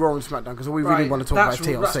fly through Raw and SmackDown because all we really Right, want to talk about that's, is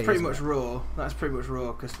TLC. That's pretty isn't much it? Raw. That's pretty much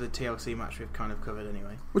Raw because the TLC match we've kind of covered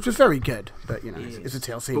anyway. Which was very good, but you know, Yes. it's a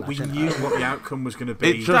TLC But match. we isn't knew it? what the outcome was going to It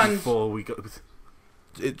be just- before we got.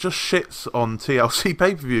 It just shits on TLC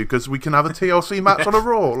pay per view because we can have a TLC match on a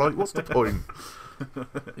Raw. Like, what's the point?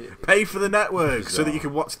 Pay for the network so that you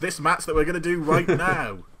can watch this match that we're going to do right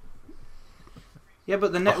now. Yeah,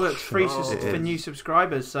 but the network's free Oh, it for is. new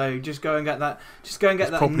subscribers, so just go and get that. Just go and get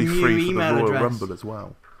It's that probably new free for the email Royal address. Rumble as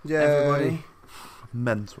well. Yeah. Everybody.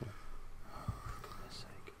 Mental.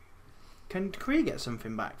 Can we get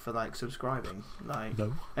something back for like subscribing, like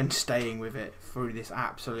No. and staying with it through this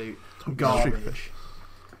absolute Don't be stupid. garbage?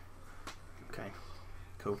 Okay,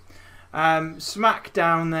 cool.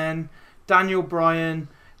 SmackDown then. Daniel Bryan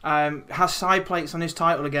has side plates on his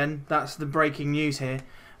title again. That's the breaking news here.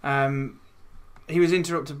 He was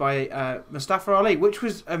interrupted by Mustafa Ali, which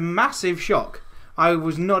was a massive shock. I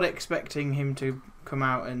was not expecting him to come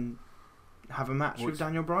out and have a match with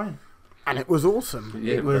Daniel Bryan. And it was awesome.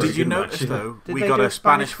 Yeah, It was- Did you very good notice match, yeah. though? Did We they got do a a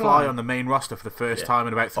Spanish Spanish fly fly? on the main roster for the first Yeah. time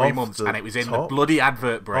in about 3 Off months, the and it was in the top- bloody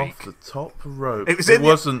advert break. Off the top rope. It was in the-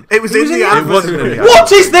 wasn't. It was It in was the in the advert. It wasn't in the What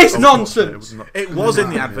advert is this break. nonsense? was not- It was in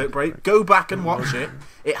the not advert break. Go back and watch it.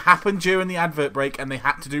 It happened during the advert break, and they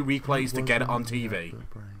had to do replays to get it on TV.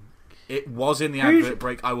 It was in the Who's- advert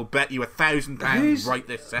break. I will bet you £1,000 Who's- right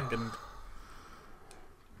this second.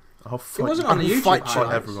 I'll fight, wasn't on the I'll YouTube fight fight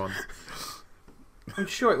highlights. everyone. I'm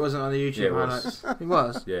sure it wasn't on the YouTube Yeah, it was. highlights. It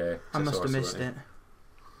was. Yeah, I that's must how have saw missed it.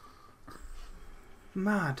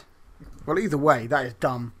 Mad. Well, either way, that is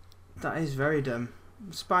dumb. That is very dumb.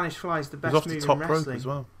 Spanish Fly is the It best was off the move top in rope wrestling. as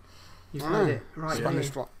well. You've I heard know. it right Spanish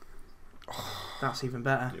here. fly. That's even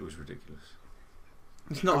better. It was ridiculous.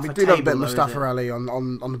 It's not We off do a love a bit table, of though, Mustafa is it? Ali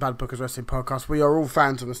on the Bad Bookers Wrestling podcast. We are all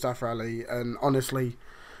fans of Mustafa Ali, and honestly,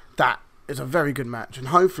 that is a very good match, and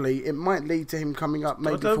hopefully it might lead to him coming up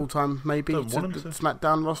maybe don't- full time, maybe to don't want the him to.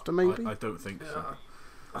 SmackDown roster, maybe. I don't think so.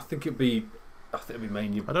 I think it'd be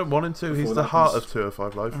Mania. I don't want him to. Before He's that the heart happens. of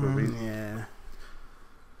 205 Live for a reason. Yeah.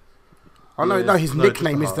 Oh no, Yeah. no, his No, just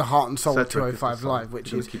nickname the is the Heart and Soul of Cedric is the 205 soul. Live, which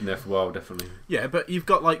He's going is to keep him there for a while, definitely. Yeah, but you've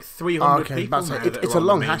got like 300 okay, people about to now say, that it's are a on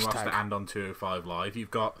long the main hashtag. roster and on 205 Live. You've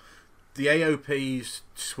got the AOP's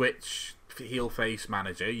Switch heel face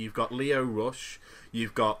manager. You've got Leo Rush.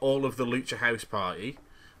 You've got all of the Lucha House Party.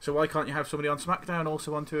 So why can't you have somebody on SmackDown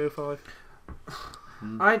also on 205?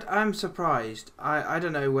 I'm surprised. I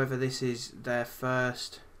don't know whether this is their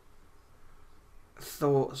first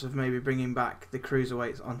thoughts of maybe bringing back the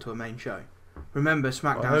cruiserweights onto a main show. Remember, I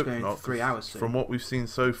SmackDown's hope going not, for 3 hours soon. From what we've seen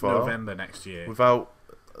so far, November next year.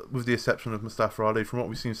 with the exception of Mustafa Ali, from what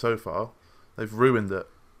we've seen so far, they've ruined it.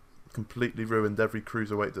 Completely ruined every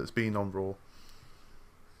cruiserweight that's been on Raw.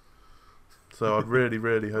 So I'd really,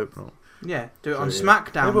 really hope not. Yeah, do it on So,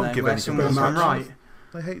 SmackDown They won't then, give where anything someone's back. done right.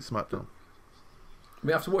 They hate SmackDown. I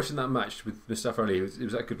mean, after watching that match with Mustafa Ali, it was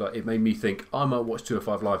that good. Like, it made me think I might watch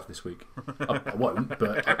 205 Live this week. I won't,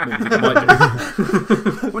 but I maybe think I might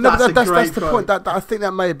do. Well, no, That's but a that's great the point. That I think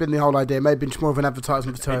that may have been the whole idea. It may have been more of an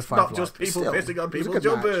advertisement for 205 It's not Live. just people Still, pissing on it was a people's good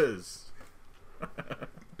match. jumpers.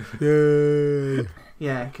 Yay.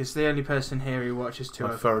 Yeah, because the only person here who watches I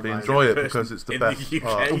 205 thoroughly Live. enjoy it person because it's the in the best UK.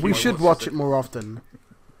 part. We Well, should what's watch it? it more often.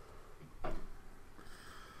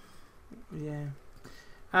 Yeah.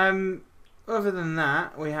 Other than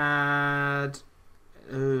that, we had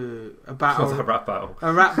a battle. A rap battle.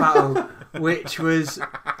 A rap battle, which was.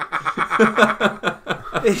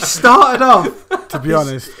 It started off. To be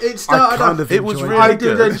honest, It I started kind off. of It was enjoyed really I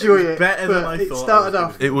did good. enjoy it. Better than but I it thought. started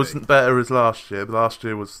off. It wasn't better as last year. But last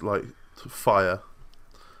year was like fire.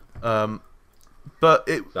 But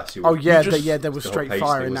it That's your Oh yeah, just- there was the whole straight page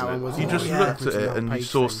fire thing, in that wasn't one. it? Was you just yeah. looked at it and you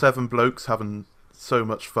saw 7 blokes having so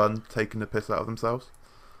much fun, taking the piss out of themselves.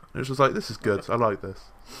 And it was just like, this is good. I like this.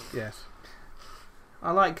 Yes.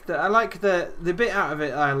 I like the bit out of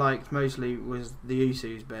it I liked mostly was the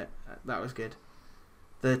Usos bit. That was good.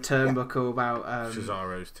 The turnbuckle about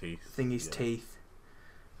Cesaro's teeth. Thingy's Yeah. teeth.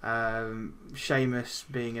 Sheamus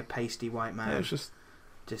being a pasty white man. Yeah, it's just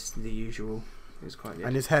Just the usual. It was quite good.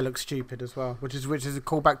 And his hair looks stupid as well, which is a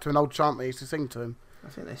callback to an old chant they used to sing to him. I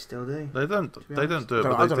think they still do. they don't be do it, I but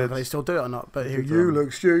don't know they if they did. still do it or not, but They here, did, you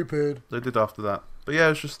look stupid. They did after that. But yeah,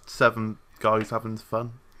 it's just 7 guys having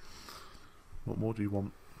fun. What more do you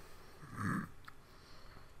want?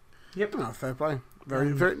 Yep. No, fair play.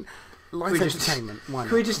 Very light we just- entertainment. Why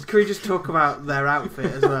Can we not? just talk about their outfit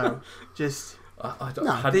as well? Just I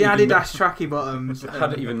No, hadn't the even Adidas tracky bottoms. I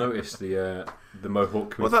hadn't even noticed the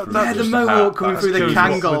mohawk coming Well, through. that Yeah, the just mohawk coming That through the shows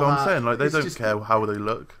Kangol what I'm hat. saying. Like, they It's don't just- care how they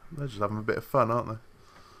look. They're just having a bit of fun, aren't they?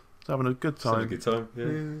 Just having a good Just having a time. good time. Yeah.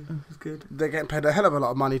 Yeah, it's good. They're getting paid a hell of a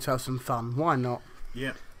lot of money to have some fun. Why not?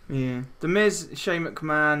 Yeah. Yeah, the Miz, Shane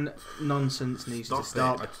McMahon nonsense needs to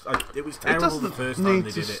stop. It was It terrible the doesn't first time need they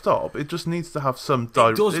to did it. stop. It just needs to have some It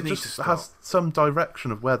does It need just to has stop. some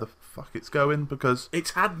direction of where the fuck it's going because.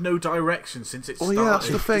 It's had no direction since it Well, started. yeah, that's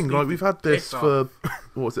the It thing. just Like needs we've to had this piss for off.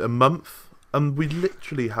 what was it, a month, and we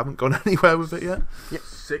literally haven't gone anywhere with it yet.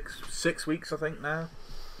 Six weeks, I think now.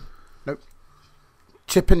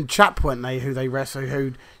 Chip and Chap, weren't they? Who they wrestled,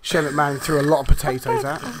 who Shane McMahon threw a lot of potatoes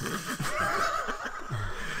at.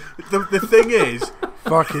 The thing is,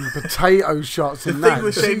 Fucking potato shots the in thing that.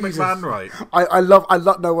 with Shane Jesus. McMahon, right? I love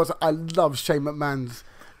Shane McMahon's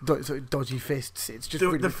sort of dodgy fists. It's just The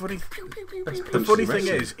really. funny Punch The funny in thing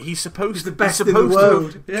wrestling. is, he's supposed He's the to best in the to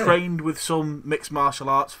world. have Yeah. trained with some mixed martial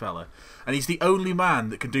arts fella, and he's the only man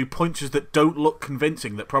that can do punches that don't look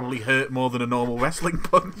convincing that probably hurt more than a normal wrestling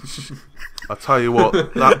punch. I tell you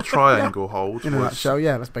what, that triangle hold in a was nutshell,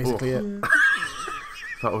 yeah, that's basically it.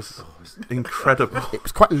 that was incredible. It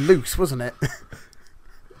was quite loose, wasn't it?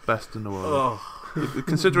 Best in the world. Oh,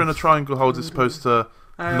 Considering a triangle hold is supposed to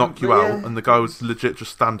knock you but out, yeah. and the guy was legit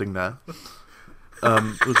just standing there.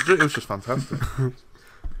 It was just fantastic.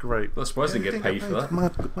 Great. Not surprised they didn't get paid for that.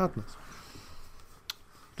 Madness.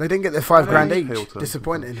 They didn't get their $5,000 Heel each. turn.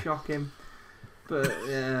 Disappointing. Shocking. But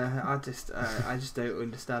yeah, I just don't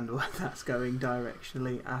understand where that's going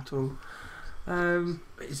directionally at all.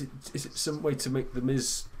 Is it some way to make the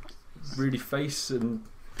Miz really face and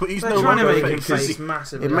but he's They're no trying to longer make him because face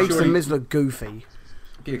massively. It makes the surely- Miz look goofy. yeah,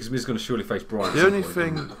 because Miz is going to surely face Brian. at The some only point,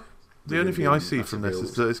 thing, and the they're only gonna thing be I in see massive from this is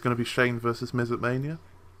heels. that it's going to be Shane versus Miz at Mania.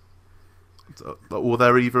 Or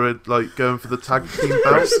they're either like going for the tag team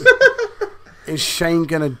belts. Is Shane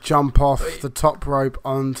gonna jump off the top rope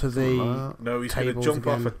onto the? no, he's going to Tables jump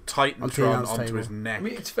off a again. Onto the Titantron announce onto table. his neck. I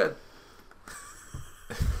mean, it's fair.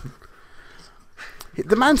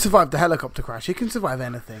 The man survived the helicopter crash. He can survive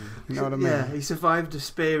anything. You know what I mean? Yeah, he survived a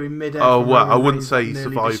spear in mid-air. Oh from well, I Roman wouldn't Reigns say that he nearly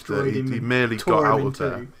survived destroyed it. him He and merely tore got him out in of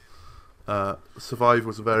there. two. Survive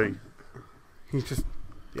was a very. He's just.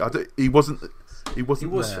 He wasn't. He He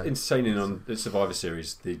was there. insane on the Survivor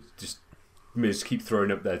Series. They just Miz keep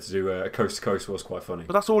throwing up there to do a coast to coast was quite funny.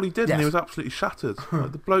 But that's all he did, and he Yes. was absolutely shattered.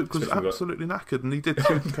 Like, the bloke was Especially absolutely knackered, and he did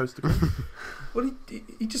two coast to coast. Well,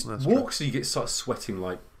 he just That's walks and he starts sweating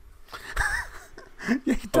like.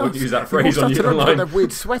 Yeah, he I does. would use that He phrase walks on up you to them, online. got that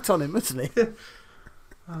weird sweat on him, isn't he?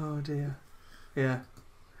 Oh dear. Yeah.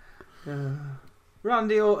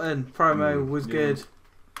 Randy Orton promo was yeah. good. It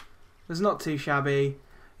was not too shabby.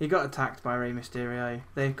 He got attacked by Rey Mysterio.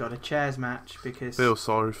 They've got a chairs match because Feel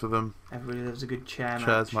sorry for them. everybody loves a good chair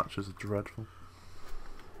Chairs match. matches are dreadful.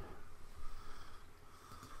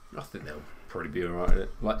 I think they'll probably be alright at it.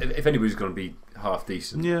 Like, if anybody's going to be half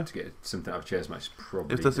decent Yeah. to get something out of chairs match,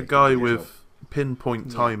 probably. If there's a Becky guy Lynch as with well. pinpoint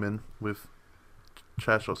Yeah. timing with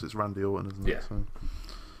chair shots, it's Randy Orton, isn't it? Yeah. So,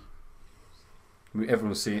 I mean,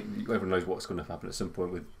 everyone knows what's going to happen at some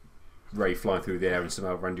point with Ray flying through the air and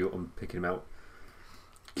somehow Randy Orton picking him out.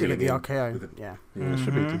 You get killing the him RKO. with a- Yeah. it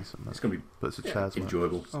should be a Mhm. decent match. It's going to be But it's a chairs match.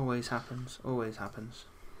 enjoyable. Always happens. Always happens.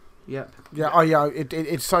 Yep. Yeah, oh yeah,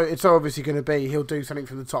 it's so obviously going to be he'll do something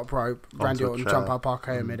from the top rope, Onto Randy a Orton chair. jump up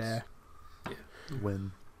RKO Mm. midair,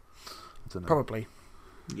 Win. I don't know. probably.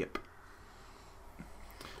 Yep.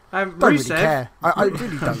 Don't really Rusev. care. I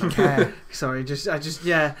really don't care. Sorry,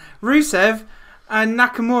 yeah. Rusev and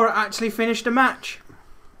Nakamura actually finished a match.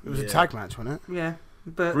 It was a Yeah. tag match, wasn't it? Yeah,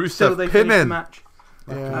 but Rusev still they finished the pinning. match,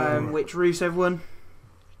 Yeah. which Rusev won.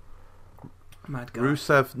 Mad guy.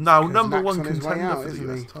 Rusev, now Because number Mac's one on his way contender out, for the isn't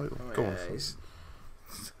US he? title. Oh, Go yeah, on, son. he's-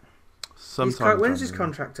 Sometime when's his January.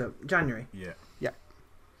 contract up? January. Yeah.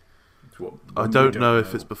 It's what, I one don't week know ago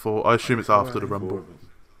if now. it's before. I assume it's after the Before, Rumble.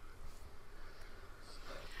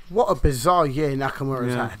 What a bizarre year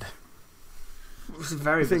Nakamura's Yeah. had. It was a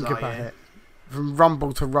very Think bizarre about year. it. From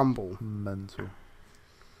Rumble to Rumble. Mental.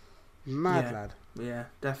 Mad Yeah. lad. Yeah,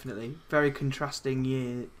 definitely. Very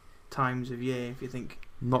contrasting times of year. If you think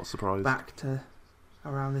Not surprised. back to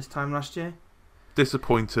around this time last year,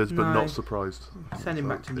 Disappointed, but No. not surprised. send him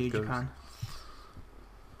back to It New goes. Japan.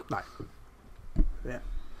 No. Yeah.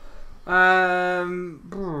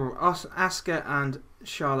 Asuka and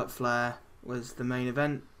Charlotte Flair was the main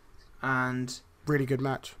event, and Really good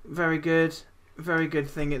match. very good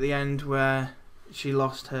thing at the end where she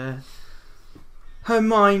lost her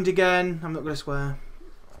mind again. I'm not going to swear,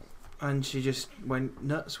 and she just went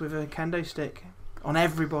nuts with a kendo stick on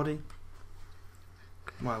everybody.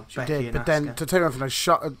 Well, She Becky did, and but Asuka. then to turn around from a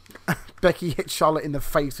shot, Becky hit Charlotte in the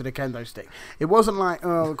face with a kendo stick. It wasn't like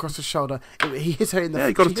across the shoulder. He hit her in the. Yeah,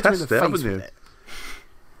 you gotta she hit her in test the it, face haven't with you? it.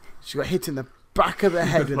 She got hit in the back of the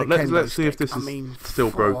head with a Let's- kendo let's see if stick. this I is mean,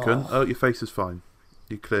 Still broken. oh. Oh, your face is fine.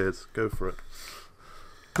 You cleared. Go for it.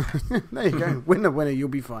 There you go. Winner, you'll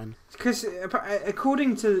be fine. Because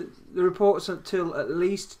according to the reports, until at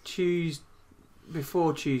least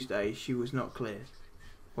before Tuesday, she was not cleared,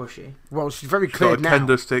 was she? Well, she's very She got clear a now.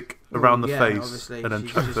 kendo stick around the yeah, face obviously, and then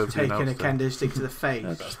she's chucked just over the taken a announce table. kendo stick to the face.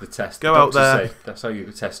 That's the test. Go The out doctors there. say that's how you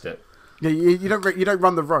test it. Yeah, you don't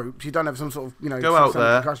run the ropes. You don't have some sort of Go out some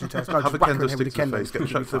there, concussion test. No, have a just whack her in kendo the head stick with to a the kendo face, stick, get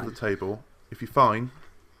you'll be chucked over fine. the table. If you're fine,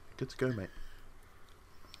 good to go, mate.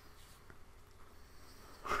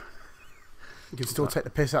 You can still take the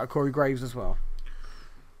piss out of Corey Graves as well.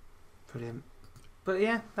 Brilliant. But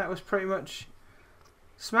yeah, that was pretty much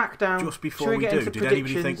SmackDown. Just Should before we get do, into did anybody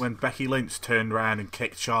think predictions? when Becky Lynch turned around and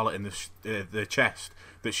kicked Charlotte in the chest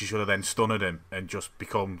that she should have then stunned him and just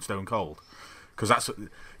become Stone Cold? Because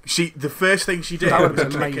the first thing she did That would've was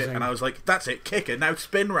been kick it, amazing. and I was like, "That's it, kick her now,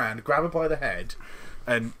 spin round, grab her by the head,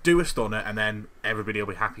 and do a stunner, and then everybody will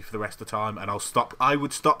be happy for the rest of the time." And I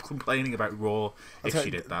would stop complaining about Raw if tell she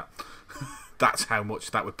you- did that. That's how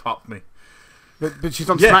much that would pop me. But she's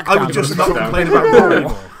on Yeah, SmackDown. I would just It's not not- complain about Raw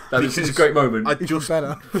anymore. That is a Because great moment. I'd just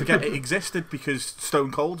better. forget it existed because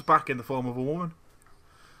Stone Cold's back in the form of a woman.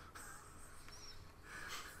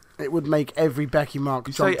 It would make every Becky mark.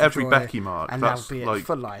 You jump say for every joy, Becky mark. and That's that'll be it like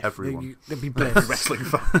for life. everyone. There'd be Every bliss. wrestling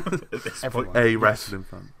fan at this Everyone. point. A Yes. wrestling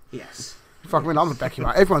fan. Yes. Fuck, I mean, I'm a Becky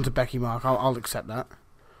mark. Everyone's a Becky mark. I'll accept that.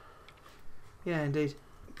 Yeah, indeed.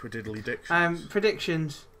 Predictions.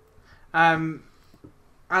 Predictions.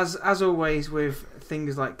 As always with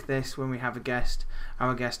things like this, when we have a guest,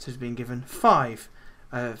 our guest has been given 5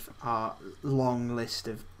 of our long list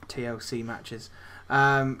of TLC matches,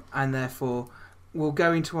 and therefore we'll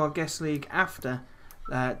go into our guest league after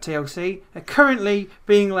TLC. Currently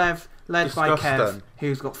being led by Discuss Kev, then.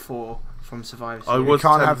 who's got 4 from Survivor I Series. was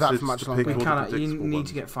can't have that tempted for much to longer. pick We all the cannot. You predictable need ones.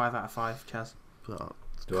 to get 5 out of 5, Chaz. But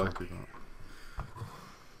Do I? can't do that.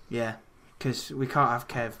 Yeah, because we can't have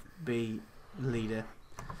Kev be leader.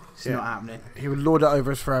 It's Yeah. not happening. He would lord it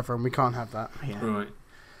over us forever, and we can't have that. Yeah. Right.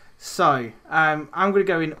 So, I'm going to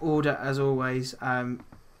go in order as always.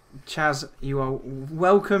 Chaz, you are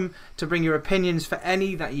welcome to bring your opinions for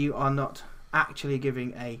any that you are not actually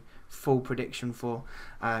giving a full prediction for.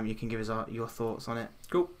 You can give us your thoughts on it.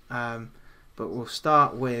 Cool. But we'll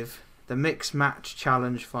start with the mixed match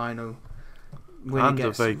challenge final. Winner And a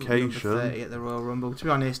gets number vacation. 30 at the Royal Rumble. To be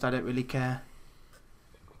honest, I don't really care.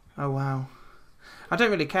 Oh wow. I don't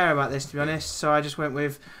really care about this, to be honest, so I just went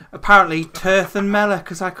with apparently Turf and Mella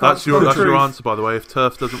because I can't. That's your spell truth. answer, by the way. If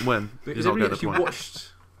Turf doesn't win, But you're has not everybody getting a actually point.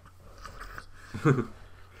 watched?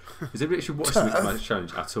 Has everybody actually watched the Mixed Match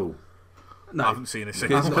Challenge at all? I No, haven't seen a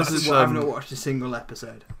single I've because one. it's, I've not watched a single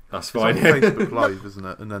episode. That's It's on fine. Facebook Live, isn't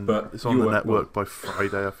it? And then But it's on you the were- network by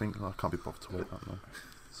Friday, I think. I can't be bothered to wait that long.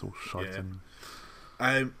 It's all shite.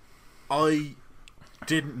 Yeah. I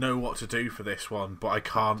didn't know what to do for this one, but I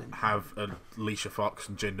can't have Alicia Fox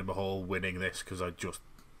and Jinder Mahal winning this because I'd just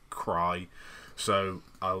cry. So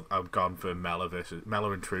I've gone for Mella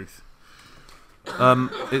and Truth.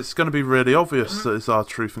 It's going to be really obvious that it's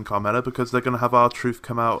R-Truth and Carmella because they're going to have R-Truth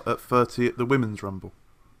come out at 30 at the Women's Rumble.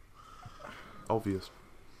 Obvious.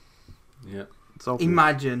 Yeah. It's obvious.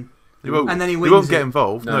 Imagine. He won't, And then he he wins won't get it.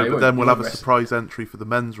 involved, No, no, he but won't. then we'll He have a won't rest. surprise entry for the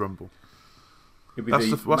Men's Rumble. It'll be That's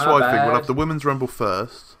the, what my I think. We'll bad. have the Women's Rumble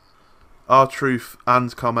first. R-Truth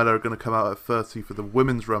and Carmella are going to come out at 30 for the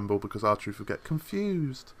Women's Rumble because R-Truth will get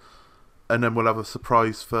confused. And then we'll have a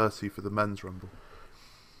surprise 30 for the Men's Rumble.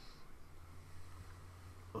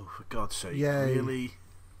 Oh, for God's sake! Yay. Really?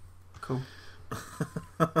 Cool.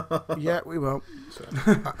 Yeah, we will.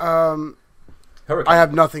 Hurricane. I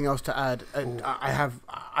have nothing else to add.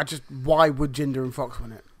 I just, why would Jinder and Fox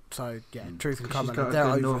win it? So yeah, Truth and 'Cause she's got Carmella, a they're good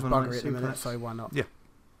over as Northern Light buggery at the minute. suplex. So why not?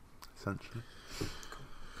 Essentially.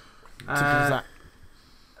 Simple as that.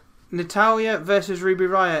 Natalia versus Ruby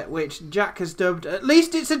Riott, which Jack has dubbed at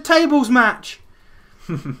least it's a tables match.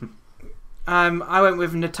 I went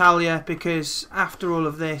with Natalia because after all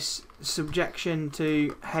of this subjection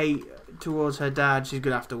to hate towards her dad, she's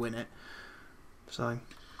gonna have to win it. So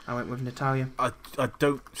I went with Natalia. I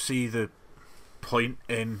don't see the point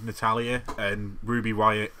in Natalia, and Ruby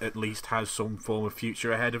Riott at least has some form of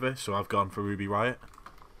future ahead of her, so I've gone for Ruby Riott.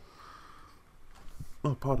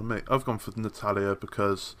 Oh, pardon me. I've gone for Natalia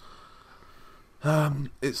because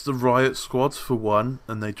it's the Riot Squad for one,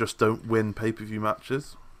 and they just don't win pay-per-view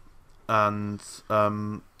matches. And a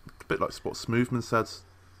bit like Sports Movement said,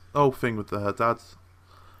 the whole thing with her dad.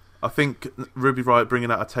 I think Ruby Riott bringing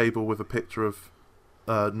out a table with a picture of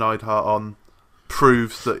Neidhart on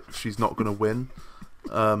proves that she's not going to win.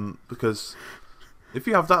 Because if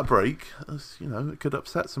you have that break, it could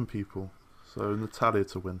upset some people. So Natalia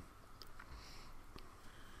to win.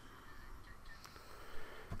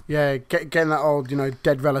 Yeah, getting that old,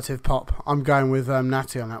 dead relative pop. I'm going with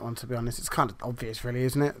Natty on that one, to be honest. It's kind of obvious, really,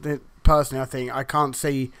 isn't it? Personally, I think I can't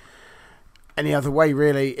see any other way,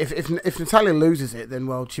 really. If Natalia loses it, then,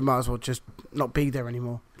 well, she might as well just not be there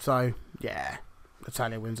anymore. So, yeah,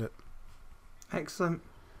 Natalia wins it. Excellent.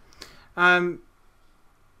 Finn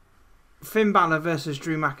Balor versus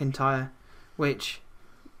Drew McIntyre, which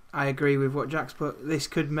I agree with what Jack's put. This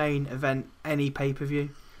could main event any pay-per-view.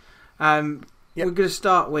 Yep. We're going to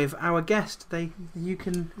start with our guest. You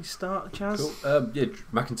can start, Chaz. Cool. Yeah,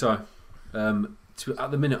 McIntyre.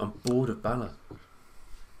 At the minute, I'm bored of Balor.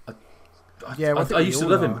 Yeah, well, I think I we used to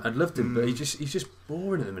all love are. him. I loved him, but he's just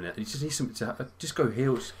boring at the minute. He just needs something to just go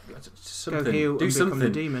heel. Just something. Go heel Do and something.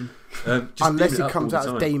 become the demon. Just Unless demon it up comes all out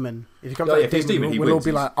the as time. Damon. If he comes Oh, out yeah, as if it's Damon, Demon, he we'll all wins.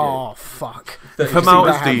 be like, Yeah. oh, fuck. Come out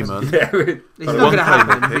as happens. Demon. Yeah. It's not One going to claim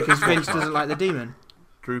happen pick. because Vince doesn't like the demon.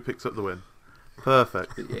 Drew picks up the win.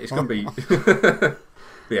 Perfect. Yeah, it's going to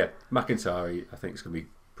be. Yeah, McIntyre. I think it's going to be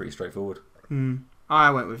pretty straightforward. I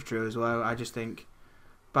went with Drew as well. I just think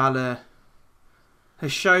Balor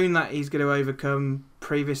has shown that he's going to overcome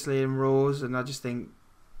previously in Raws, and I just think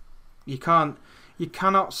you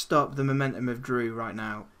cannot stop the momentum of Drew right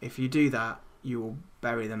now. If you do that, you will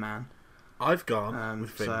bury the man. I've gone with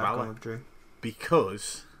Finn so I've Balor gone with Drew.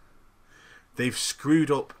 because they've screwed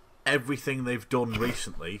up everything they've done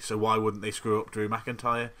recently, so why wouldn't they screw up Drew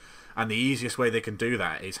McIntyre? And the easiest way they can do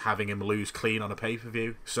that is having him lose clean on a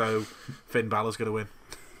pay-per-view. So Finn Balor's going to win.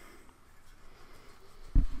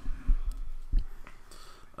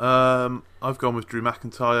 I've gone with Drew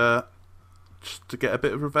McIntyre just to get a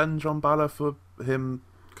bit of revenge on Balor for him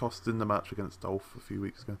costing the match against Dolph a few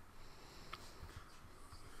weeks ago.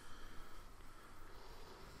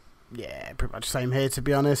 Yeah, pretty much same here, to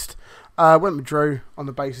be honest. Went with Drew on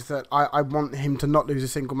the basis that I want him to not lose a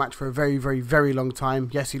single match for a very, very, very long time.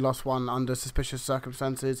 Yes, he lost one under suspicious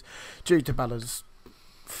circumstances due to Balor's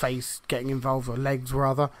face getting involved, or legs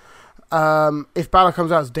rather. If Balor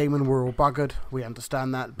comes out as Demon, we're all buggered. We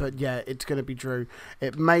understand that. But yeah, it's going to be Drew.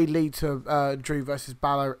 It may lead to Drew versus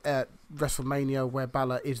Balor at WrestleMania, where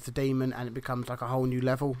Balor is the Demon and it becomes like a whole new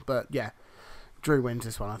level. But yeah, Drew wins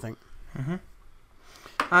this one, I think.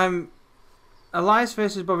 Elias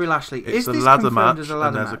versus Bobby Lashley. It's is a this ladder confirmed match, as a ladder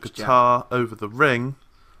and there's match, a guitar over the ring.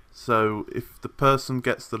 So if the person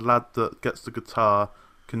gets the guitar,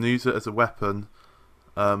 can use it as a weapon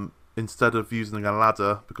instead of using a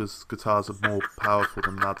ladder, because guitars are more powerful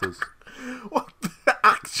than ladders. What the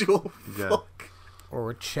actual fuck?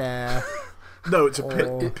 Or a chair. No, it's a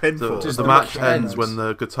pinfall. The match ends when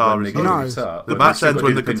the guitar is used. No. The match ends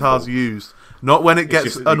when the guitar's used. Not when it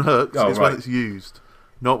gets unhooked, it's when it's used.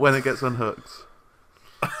 Not when it gets unhooked.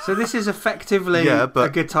 So this is effectively a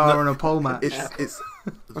guitar and a pole match. It's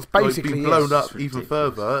basically been blown up even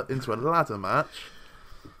further into a ladder match.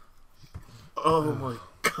 Oh my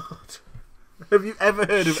god. Have you ever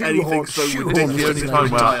heard of anything so ridiculous in the your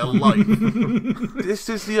entire life? This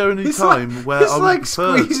is the only time where it's I like would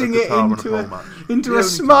prefer squeezing a it guitar and a into pole match. into a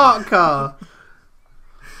smart car.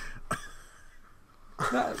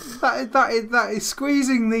 That is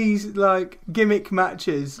squeezing these like gimmick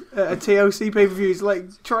matches at a TLC pay-per-view is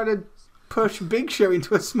like trying to push Big Show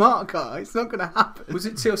into a smart car. It's not going to happen. Was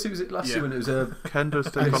it TLC? Was it last year when it was a kendo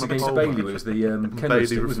stick on a against pole? Bailey? It was the kendo Bailey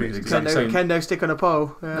stick, wasn't it? refused. Kendo stick on a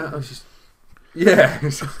pole. Yeah. No, I was just, yeah.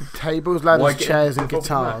 Tables, Why ladders, get chairs, and involved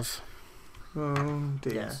in that? guitars. Oh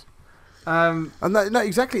dear. Yes. Um, And no,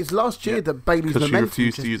 exactly. It's last year that Bailey's 'Cause she momentum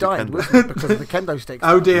refused just to use a died, kendo wasn't it? Because of the kendo sticks.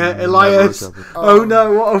 oh dear, Elias. Oh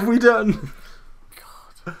no, what have we done?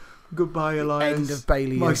 God. Goodbye, Elias. End of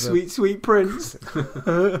Bailey. My sweet, sweet prince.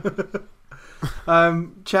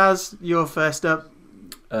 Chaz, you're first up.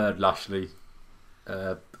 Lashley.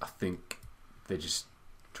 I think they're just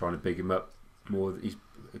trying to big him up more. He's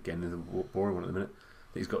again in the boring one at the minute.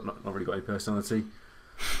 He's got not really got any personality.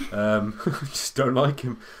 Just don't like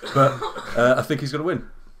him. But I think he's going to win.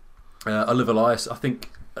 I love Elias. I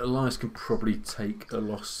think Elias can probably take a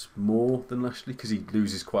loss more than Lashley because he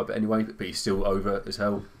loses quite a bit anyway, but he's still over as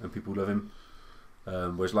hell and people love him.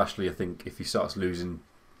 Whereas Lashley, I think if he starts losing,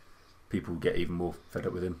 people get even more fed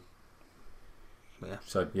up with him. Yeah.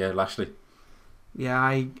 So yeah, Lashley. Yeah,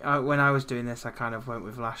 I when I was doing this, I kind of went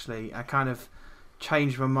with Lashley. I kind of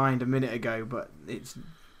changed my mind a minute ago, but it's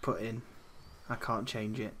put in. I can't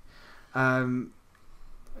change it.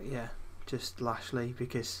 Yeah, just Lashley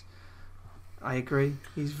because I agree.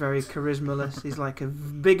 He's very charismaless. He's like a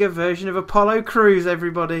bigger version of Apollo Crews.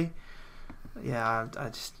 Everybody. Yeah, I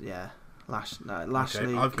just Lashley.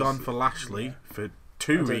 Okay, I've gone for Lashley for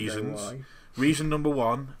two reasons. Reason number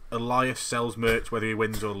one, Elias sells merch whether he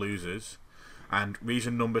wins or loses. And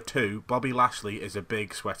reason number two, Bobby Lashley is a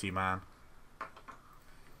big, sweaty man.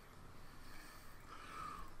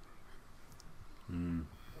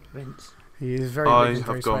 Vince. He is very. I big and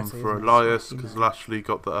very have gone sweaty, for isn't he? Elias because Lashley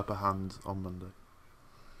got the upper hand on Monday.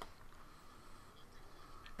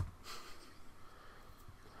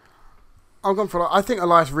 I've gone for. I think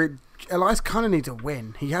Elias kind of needs a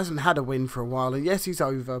win. He hasn't had a win for a while, and yes, he's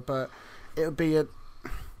over, but it would be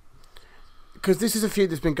because this is a feud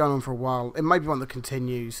that's been going on for a while. It may be one that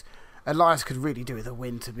continues. Elias could really do with a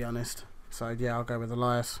win, to be honest. So yeah, I'll go with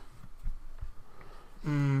Elias.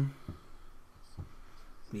 Yep.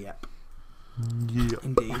 Yeah.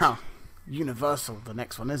 Indeed. Wow, Universal, the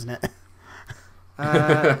next one, isn't it?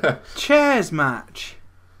 Chairs match.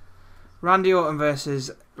 Randy Orton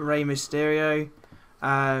versus Rey Mysterio.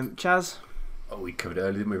 Chaz? Oh, we covered it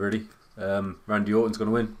earlier, didn't we, really? Randy Orton's going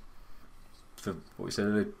to win. For what we said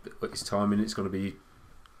earlier, it's timing. It's going to be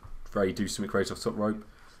Ray do something crazy off top rope.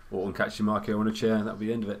 Orton catching Marco on a chair, and that'll be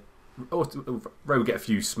the end of it. Ray will get a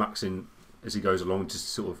few smacks in as he goes along, just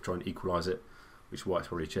sort of trying to equalise it, which is why it's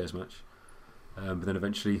probably a chairs match. But then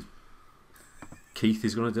eventually, Keith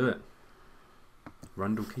is going to do it.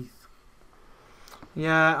 Randall Keith.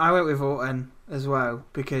 Yeah, I went with Orton as well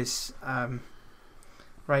because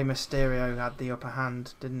Rey Mysterio had the upper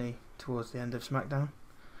hand, didn't he, towards the end of SmackDown,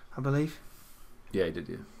 I believe. Yeah, he did,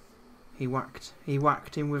 yeah. He whacked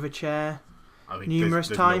him with a chair I think numerous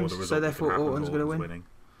there's times, no other so result that therefore can happen, Orton's going to win. winning.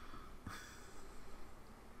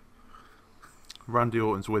 Randy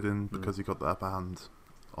Orton's winning because he got the upper hand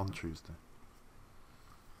on Tuesday.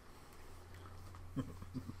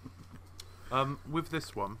 With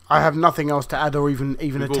this one, I have nothing else to add or even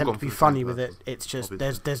We've all attempt gone to be for the funny same with it. person, It's just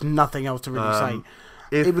obviously. there's nothing else to really say.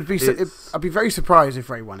 It would be. I'd be very surprised if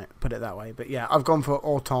Ray won it. Put it that way. But yeah, I've gone for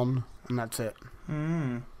Orton, and that's it.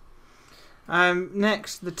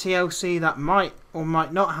 Next, the TLC that might or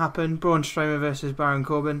might not happen: Braun Strowman versus Baron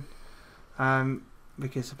Corbin.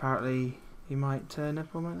 Because apparently he might turn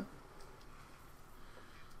up or might not.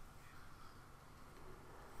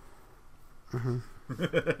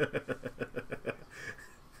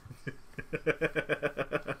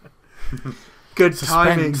 Good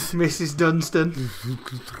timing, Mrs. Dunstan.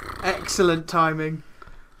 Excellent timing.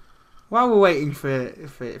 While we're waiting for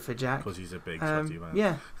Jack, because he's a big sweaty man.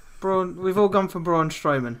 Yeah, Braun. We've all gone for Braun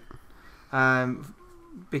Strowman,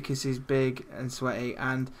 because he's big and sweaty,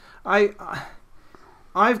 and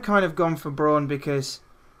I've kind of gone for Braun because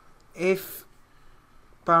if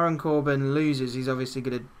Baron Corbin loses, he's obviously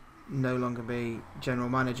going to no longer be general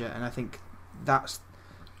manager, and I think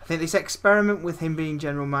this experiment with him being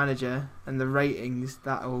general manager and the ratings,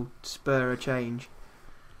 that'll spur a change.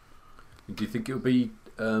 Do you think it'll be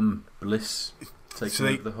Bliss taking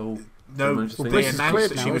over the whole? No, they announced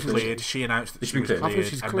that she was now, cleared. She announced that she was cleared,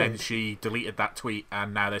 she's and cleared. then she deleted that tweet,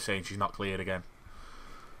 and now they're saying she's not cleared again.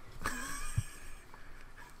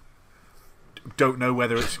 Don't know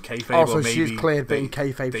whether it's kayfabe or maybe she's cleared, but in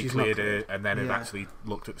kayfabe they she's cleared not her, cleared. and then have actually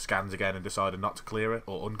looked at the scans again and decided not to clear it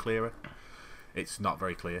or unclear it. It's not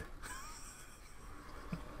very clear.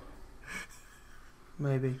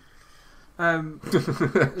 Maybe.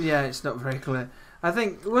 Yeah, it's not very clear. I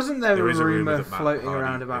think wasn't there is a a rumour that Matt floating Hardy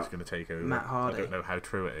around is about going to take over. Matt Hardy I don't know how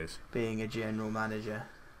true it is. being a general manager,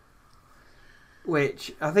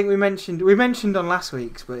 which I think we mentioned on last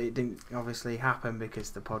week's, but it didn't obviously happen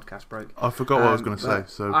because the podcast broke. I forgot what I was going to say.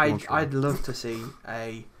 So I'd love to see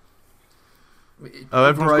a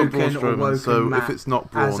everyone's got broken or Braun Strowman. woken So Matt if it's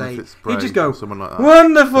not Braun, if it's Bray, he'd just go, or someone like that.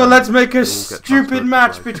 wonderful. then Let's make a it will get stupid transferred to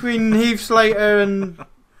match Bray. between Heath Slater and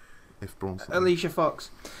If Braun's Alicia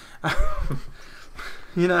Fox.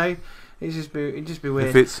 You know, it'd just be weird.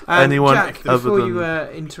 If it's anyone Jack, other before than you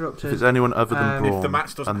if interrupted, it's anyone other than if Braun the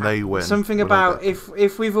match doesn't and they win, something we'll about get-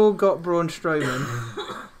 if we've all got Braun Strowman.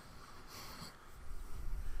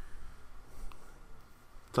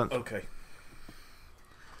 Okay,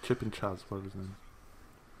 Chip and Chaz, whatever his name.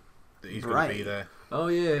 he's going to be there. Oh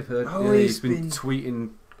yeah, I've heard. Oh, Yeah, he's he's been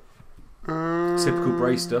tweeting typical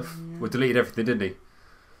Bray stuff. Well, deleted everything, didn't he?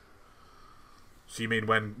 So you mean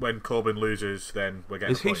when Corbin loses, then we're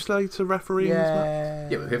getting Is Heath Slater refereeing this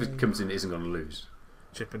match? Yeah, but whoever comes in isn't going to lose.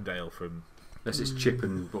 Chippendale from Unless it's Chip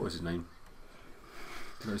and what was his name?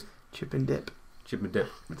 No, it's Chip and Dip. Chip and Dip.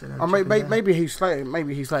 I don't know, Or Chip and Dale. maybe Heath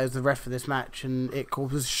Slater's the ref for this match, and it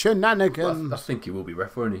causes shenanigans. Well, I think he will be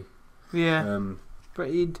ref, won't he? Yeah, but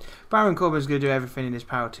Baron Corbin's going to do everything in his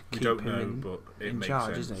power to you keep don't him know, in, but it in makes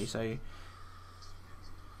charge, sense. isn't he? So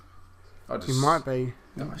He might be.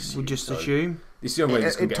 we'll just assume. It's the only way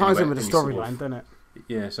it's going It to ties get in with the any sort storyline, of- doesn't it?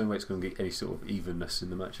 Yeah, it's the only way it's going to get any sort of evenness in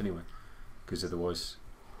the match anyway. Because otherwise,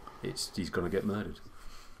 he's going to get murdered.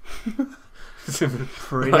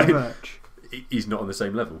 Pretty Right. much. He's not on the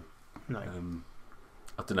same level. No.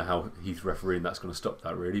 I don't know how Heath refereeing that's going to stop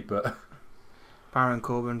that really, but Baron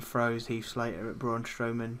Corbin throws Heath Slater at Braun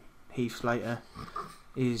Strowman. Heath Slater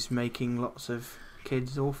is making lots of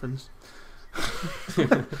kids orphans.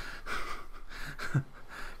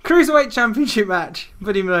 Cruiserweight Championship match: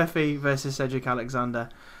 Buddy Murphy versus Cedric Alexander.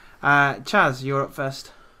 Chaz, you're up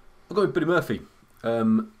first. I'll go with Buddy Murphy.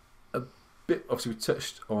 A bit obviously we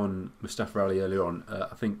touched on Mustafa Ali earlier on.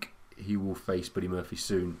 I think he will face Buddy Murphy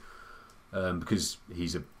soon because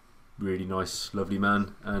he's a really nice, lovely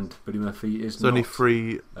man, and Buddy Murphy is There's only not.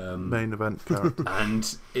 3 main event characters.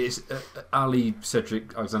 And it's Ali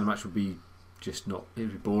Cedric Alexander match would be just not. It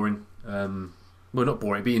would be boring. Well, not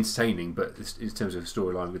boring. It'd be entertaining, but in terms of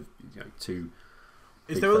storyline with two.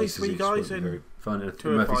 Is big there only faces, 3 it just guys wouldn't be in? very fun. And 2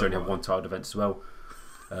 or Murphy's 5 only have what? 1 title event as well.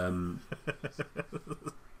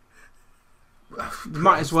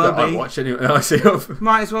 Might as well I be. watch anyway. I see. Of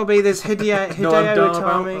Might as well be. There's Hideo Noam Dar about, I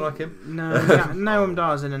Itami. like him. Noam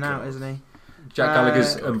Dar's in and out, isn't he? Jack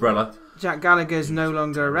Gallagher's umbrella. Jack Gallagher's no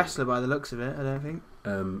longer a wrestler by the looks of it. I don't think.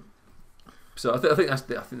 So I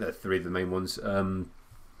think they're 3 of the main ones.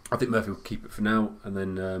 I think Murphy will keep it for now, and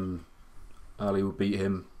then Ali will beat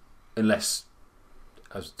him, unless,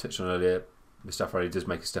 as touched on earlier, Mustafa Ali does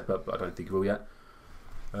make a step up, but I don't think he will yet.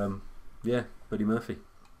 Yeah, Buddy Murphy.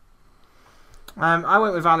 I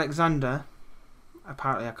went with Alexander.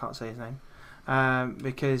 Apparently, I can't say his name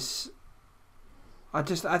because I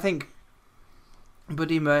think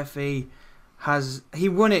Buddy Murphy he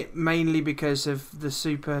won it mainly because of the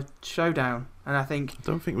Super Showdown, and I think I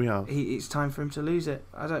don't think we have. it's time for him to lose it.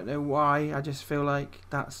 I don't know why. I just feel like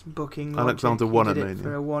that's booking. Alexander logic. won He it did mainly.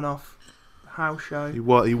 for a one-off. house show. He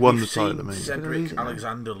won the We've title seen at Mania. Cedric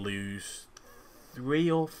Alexander lose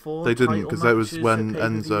 3 or 4. They didn't, title 'cause that was matches when at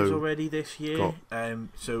pay-per-views Enzo already this year.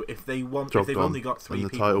 So if they've jogged on only got 3 and the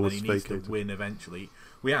people, title then was he needs vacated. to win eventually.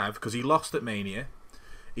 We have, because he lost at Mania.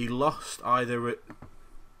 He lost either at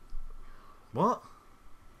what?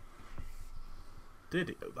 Did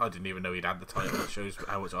he? I didn't even know he'd had the title. That shows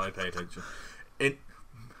how much I pay attention.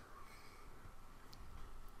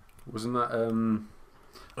 Wasn't that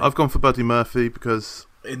I've gone for Buddy Murphy because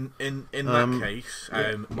In that case,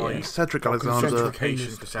 my Cedric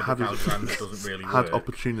justification for Alexander Cedric Alexander doesn't really had work.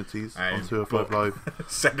 opportunities on but 205 Live.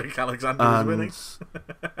 Cedric Alexander And was winning.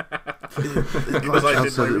 like I Chad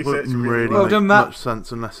did said, my it wouldn't research really Well make done, Matt. much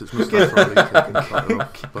sense unless it's Mustafa Ali taking the title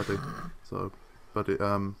off Buddy. So, Buddy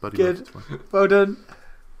Good. Murphy's fine. Well done.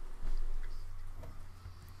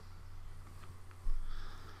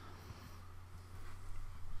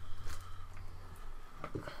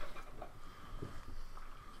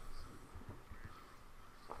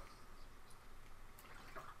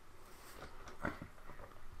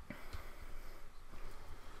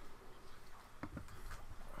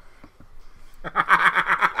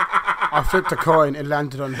 I flipped a coin, it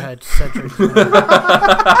landed on head. Cedric.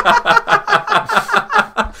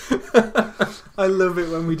 I love it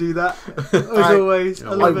when we do that. As always. I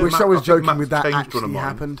I I love it. wish Matt- I was I think joking Matt's with that changed one of actually mine.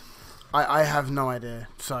 happened. I have no idea.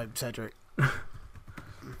 So, Cedric.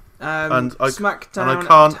 And I SmackDown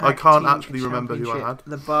can't Tag Team actually remember who I Championship,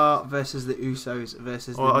 had. The Bar versus the Usos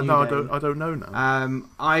versus Well, the New no, Day. I don't know now.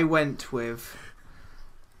 I went with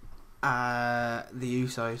the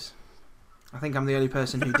Usos. I think I'm the only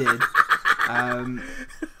person who did.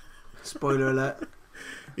 Spoiler alert.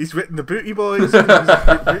 He's written the Booty Boys. He's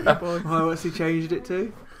the Booty Boy. Why? What's he changed it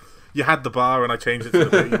to? You had the bar, and I changed it to the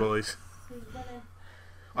Booty Boys.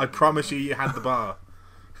 I promise you had the bar.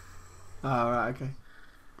 Oh, right, okay.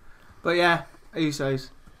 But yeah, Usos.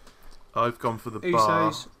 I've gone for the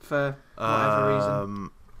bar. Usos for whatever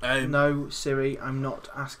reason. No, Siri, I'm not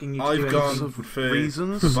asking you to do I've anything. gone for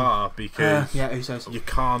reasons. the bar because Yeah, Usos. you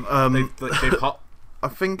can't. They've I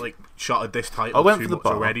think shotted this title I went too for the much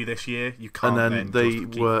bar. already this year. You can't. and then they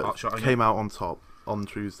just keep hot-shotting it. came out on top on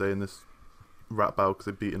Tuesday in this rap battle because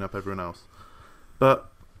they'd beaten up everyone else.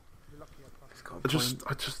 But I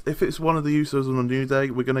just if it's one of the Usos on a New Day,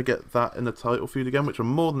 we're gonna get that in the title feud again, which I'm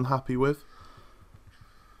more than happy with.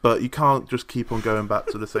 But you can't just keep on going back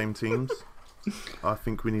to the same teams. I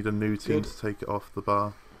think we need a new team to take it off the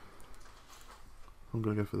bar. I'm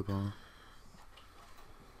gonna go for the bar.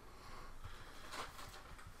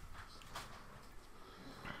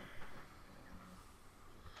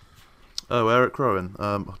 Oh, Eric Rowan.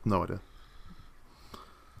 No idea.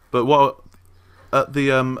 But what at the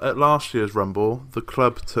at last year's Rumble, the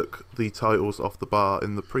club took the titles off the bar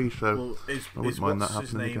in the pre-show. Well, I wouldn't mind that what's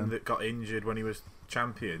his happening name again. that got injured when he was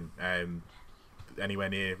champion? Anywhere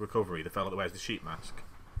near recovery, the fella that wears the sheep mask.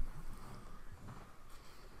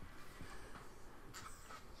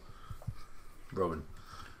 Rowan?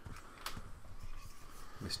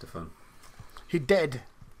 Mr. Fun. He dead.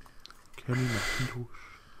 Kenny McIntosh.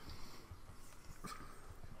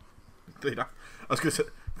 I was going to say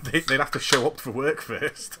they'd have to show up for work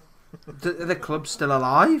first. Are the club still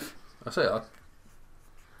alive? I say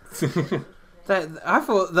I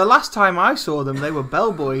thought the last time I saw them, they were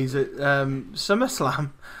bellboys at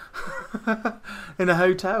SummerSlam in a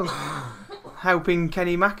hotel, helping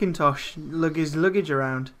Kenny McIntosh lug his luggage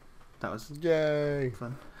around. That was Yay.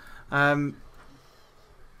 fun.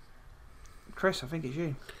 Chris, I think it's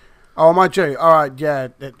you. Oh, am I due? Alright, yeah.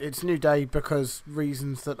 It's New Day because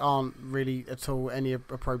reasons that aren't really at all any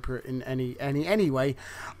appropriate in any way.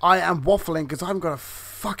 I am waffling because I haven't got a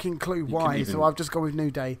fucking clue why, so I've just gone with New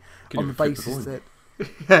Day on the basis that...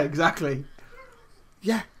 Yeah, exactly.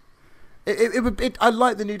 Yeah. I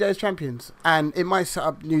like the New Day as champions, and it might set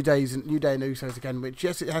up New Day and Usos again, which,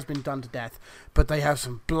 yes, it has been done to death, but they have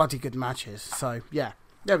some bloody good matches, so, yeah.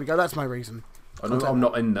 There we go, that's my reason. I know I'm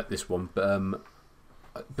not in this one, but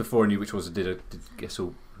before I knew which ones I did guess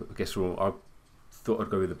all. I thought I'd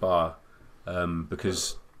go with the bar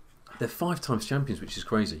because they're 5 times champions, which is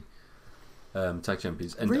crazy. Tag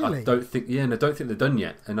champions, and Really? I don't think they're done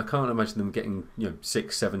yet, and I can't imagine them getting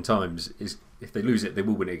 6-7 times. If they lose it, they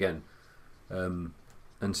will win it again, and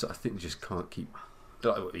so I think they just can't keep.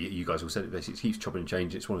 Like you guys all said it. Basically, it keeps chopping and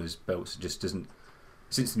changing. It's one of those belts that just doesn't.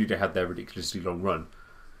 Since the New Day had their ridiculously long run,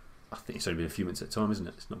 I think it's only been a few minutes at a time, isn't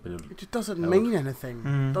it? It's not been. It just doesn't mean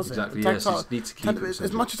anything, does Exactly. it? Yes. You just need to keep it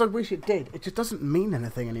as much as I wish it did, it just doesn't mean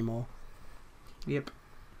anything anymore. Yep.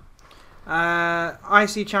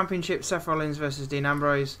 IC Championship: Seth Rollins versus Dean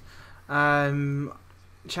Ambrose.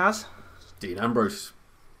 Chaz? Dean Ambrose.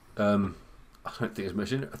 I don't think there's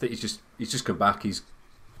much in it. I think he's just come back. He's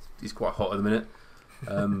quite hot at the minute.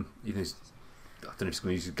 I don't know if he's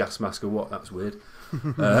going to use a gas mask or what. That's weird.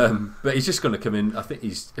 But he's just going to come in. I think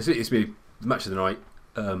it's going to be the match of the night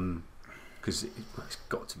because it's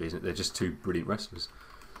got to be, isn't it? They're just two brilliant wrestlers.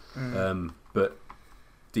 But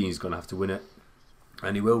Dean's going to have to win it,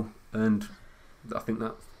 and he will. And I think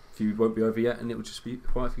that feud won't be over yet, and it will just be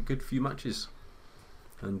quite a good few matches.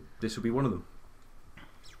 And this will be one of them.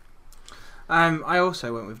 I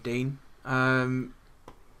also went with Dean. Not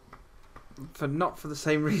for the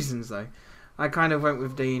same reasons though. I kind of went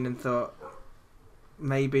with Dean and thought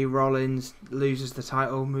maybe Rollins loses the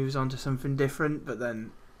title, moves on to something different, but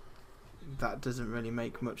then that doesn't really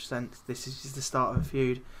make much sense. This is just the start of a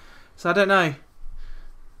feud, so I don't know.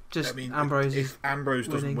 Ambrose. If Ambrose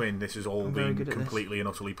doesn't win, this is all being good at completely and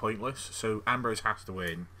utterly pointless. So Ambrose has to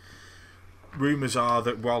win. Rumours are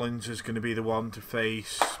that Rollins is going to be the one to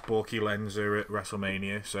face Borky Lesnar at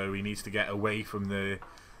WrestleMania, so he needs to get away from the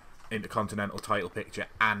Intercontinental title picture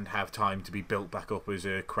and have time to be built back up as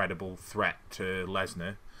a credible threat to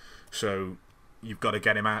Lesnar. So you've got to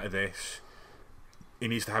get him out of this. He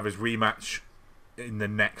needs to have his rematch in the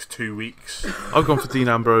next 2 weeks. I've gone for Dean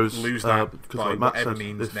Ambrose. Lose that because by like Matt whatever said,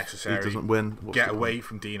 means if necessary. he doesn't win, what's Get the away point?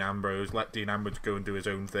 from Dean Ambrose. Let Dean Ambrose go and do his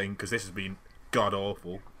own thing, because this has been god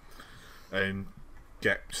awful. And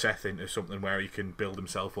get Seth into something where he can build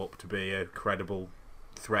himself up to be a credible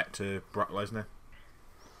threat to Brock Lesnar.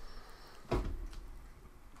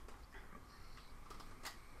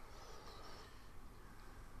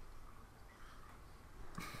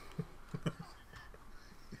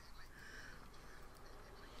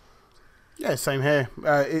 Yeah, same here.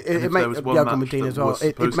 It if makes there was one I've gone with match Dean that as well. was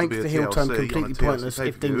It supposed to makes be a the heel turn TLC on a completely TLC pointless if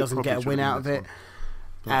pay-per-view, Dean it doesn't get a probably win should have out of been it. this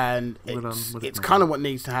one. And we'll it's move kind on. of what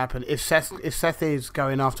needs to happen. If Seth is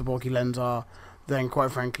going after Borky Lesnar, then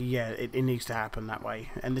quite frankly, yeah, it needs to happen that way.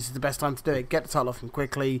 And this is the best time to do it. Get the title off him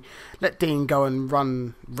quickly. Let Dean go and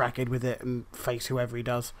run ragged with it and face whoever he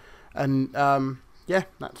does. And yeah,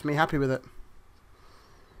 that's me happy with it.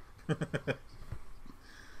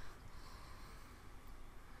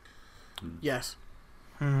 Yes.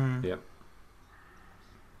 Yeah.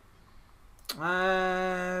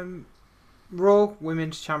 Raw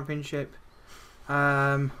Women's Championship.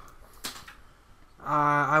 I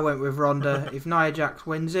went with Ronda. If Nia Jax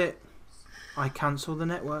wins it, I cancel the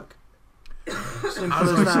network. Simple As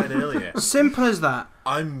as I that. said earlier, Simple as that.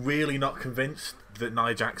 I'm really not convinced that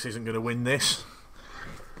Nia Jax isn't going to win this.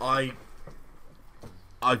 I've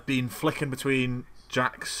been flicking between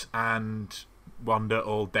Jax and Ronda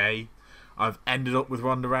all day. I've ended up with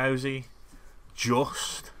Ronda Rousey.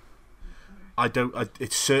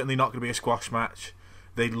 It's certainly not going to be a squash match.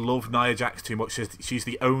 They love Nia Jax too much. She's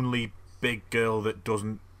the only big girl that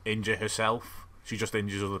doesn't injure herself. She just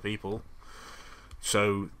injures other people.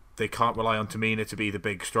 So they can't rely on Tamina to be the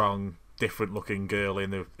big, strong, different-looking girl in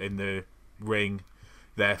the ring.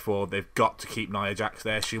 Therefore, they've got to keep Nia Jax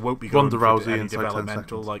there. She won't be going Ronda for Rousey any inside 10 developmental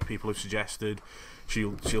seconds. like people have suggested.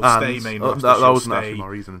 She'll And, stay main roster. that she'll wasn't stay actually my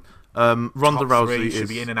reason. Ronda top Rousey three. is She'll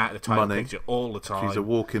be in and out of the title money. picture all the time. She's a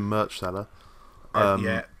walk-in merch seller.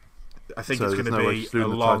 Yeah, I think so it's going there's to no way be she's a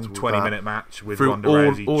losing the long title with 20-minute match with Through Ronda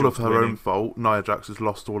Rousey all of just her winning. own fault, Nia Jax has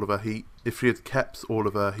lost all of her heat. If she had kept all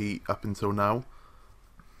of her heat up until now,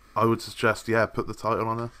 I would suggest, put the title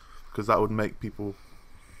on her, because that would make people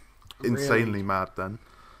insanely mad then.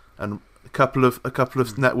 And a couple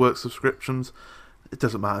of network subscriptions, it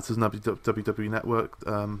doesn't matter. It doesn't have WWE Network,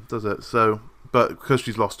 does it? So, but because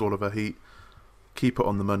she's lost all of her heat, keep it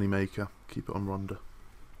on the moneymaker. Keep it on Ronda.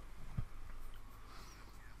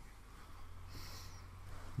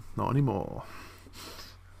 Not anymore.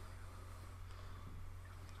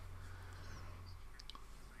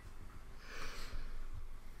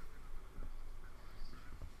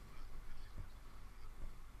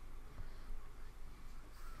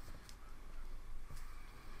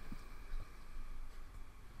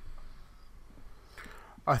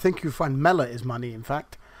 I think you find Mela is money, in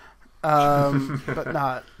fact. But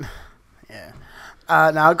no, yeah.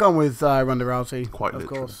 Now I've gone with Ronda Rousey. Quite of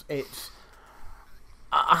literally. course. It's.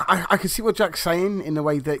 I can see what Jack's saying in the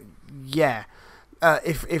way that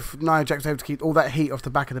if Nia Jax able to keep all that heat off the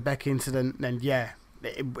back of the Becky incident, then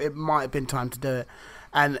it might have been time to do it,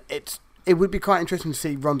 and it would be quite interesting to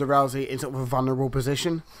see Ronda Rousey in sort of a vulnerable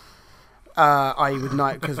position. I.e. with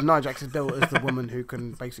Nia, because Nia Jax is built as the woman who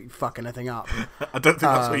can basically fuck anything up. I don't think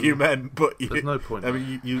that's what you meant, but There's no point. I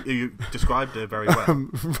mean, you described her very well.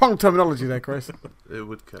 Wrong terminology there, Chris. It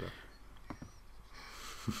would kill her.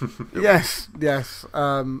 Yes.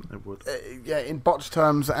 It would. In botch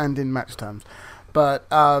terms and in match terms. But,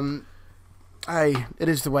 Hey, it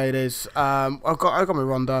is the way it is. I got my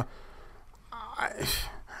Ronda.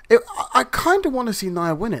 I kind of want to see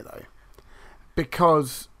Nia win it though,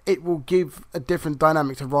 because it will give a different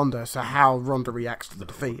dynamic to Ronda, so how Ronda reacts to the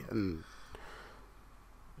defeat, and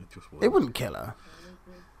it wouldn't kill her.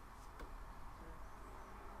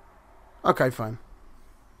 Okay, fine.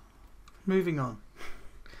 Moving on.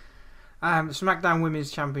 SmackDown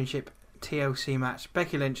Women's Championship TLC match: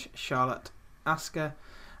 Becky Lynch, Charlotte, Asuka.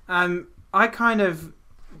 I kind of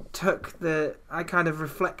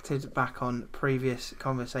reflected back on previous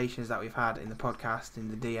conversations that we've had in the podcast, in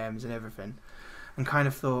the DMs and everything, and kind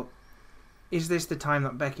of thought, is this the time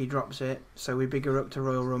that Becky drops it, so we big her up to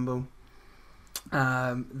Royal Rumble?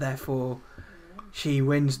 Therefore, she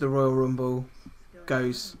wins the Royal Rumble,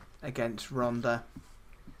 goes against Ronda.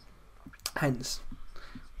 Hence,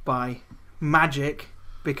 by magic,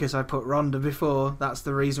 because I put Ronda before, that's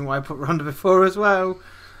the reason why I put Ronda before as well.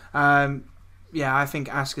 Yeah, I think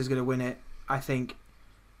Asuka's going to win it. I think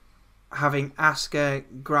having Asuka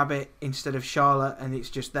grab it instead of Charlotte, and it's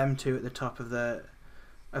just them two at the top of the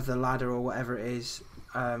ladder or whatever it is,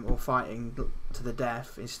 or fighting to the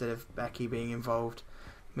death instead of Becky being involved,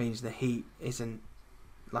 means the heat isn't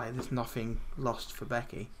like there's nothing lost for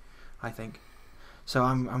Becky, I think. So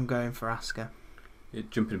I'm going for Asuka. Yeah,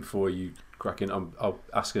 jumping before you crack in, I'll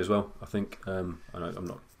Asuka as well. I think I know I'm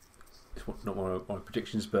not. It's not one of my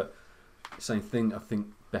predictions, but same thing. I think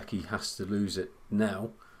Becky has to lose it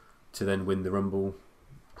now to then win the Rumble,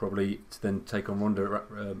 probably to then take on Ronda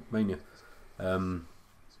at Mania. And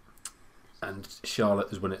Charlotte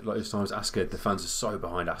has won it like this time as Asuka. The fans are so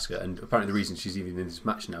behind Asuka, and apparently the reason she's even in this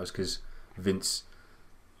match now is because Vince,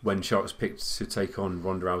 when Charlotte was picked to take on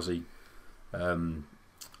Ronda Rousey on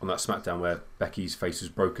that SmackDown where Becky's face was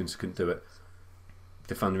broken, so couldn't do it,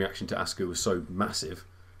 the fan reaction to Asuka was so massive.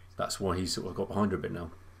 That's why he sort of got behind her a bit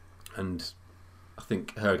now, and I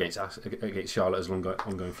think her against Charlotte as an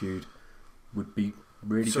ongoing feud would be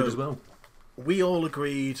really good as well. We all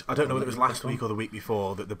agreed, I don't know whether it was last week or the week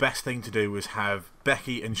before, that the best thing to do was have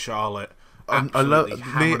Becky and Charlotte absolutely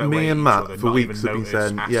hammered away me and each Matt other, for not weeks even have been notice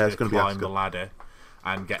saying, Asuka yeah, it's going to be climb Asuka. the ladder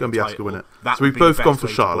and get It's going to be Asuka win it. That So we've would be both the gone best for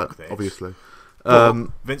way to Charlotte, book this. obviously.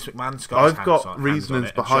 Vince McMahon's got his I've got hands reasonings on it,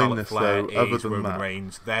 and behind Charlotte this, Flair though, other is than Roman that.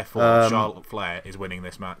 Reigns. Therefore, Charlotte Flair is winning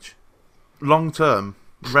this match. Long term,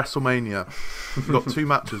 WrestleMania. We've got two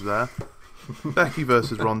matches there. Becky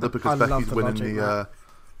versus Ronda, because I love Becky's the winning logic, the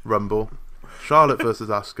Rumble. Charlotte versus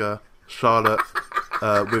Asuka. Charlotte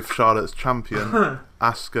with Charlotte as champion.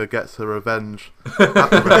 Asuka gets her revenge at the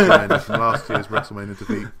WrestleMania from last year's WrestleMania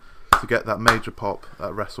defeat to get that major pop at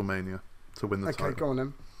WrestleMania to win the title. Okay, go on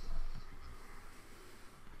then.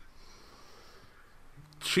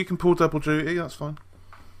 She can pull double duty, that's fine.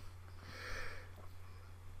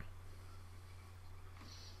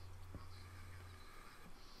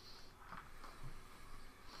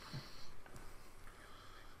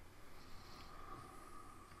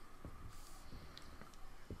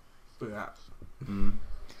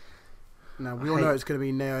 Now we all know it's going to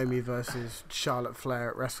be Naomi versus Charlotte Flair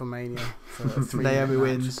at WrestleMania for a 3-minute Naomi match.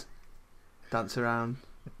 wins. Dance around.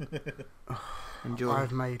 Enjoy.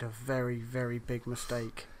 I've made a very, very big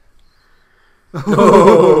mistake. We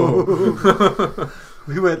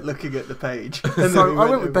weren't looking at the page. So I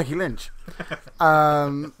went with Becky Lynch.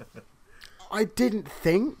 I didn't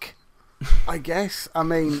think, I guess. I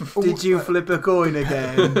mean, Did you flip a coin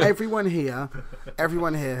again? everyone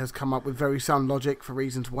here has come up with very sound logic for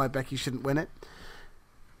reasons why Becky shouldn't win it.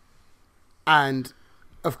 And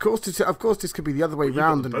of course this could be the other way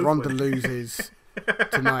round, and Ronda loses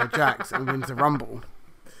to Nia Jax and wins the Rumble.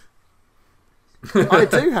 I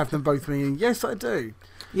do have them both winning. Yes, I do.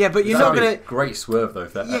 Yeah, but you're not gonna. Great swerve though.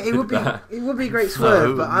 If that, Yeah, it would be. that. It would be a great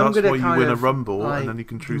swerve, but I'm that's gonna why you kind win a of Rumble, like, and then you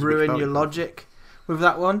can choose which ruin belt your you want. logic with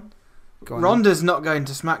that one. Go on. Ronda's not going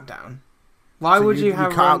to SmackDown. Why So would you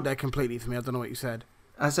have? You cut out there completely for me. I don't know what you said.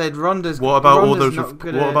 I said Ronda's. What about all Ronda's those? not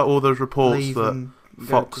gonna What about all those reports leave that and go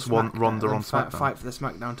Fox to want SmackDown Ronda and on SmackDown? fight for the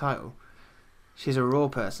SmackDown title? She's a Raw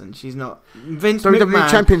person. She's not Vince WWE McMahon.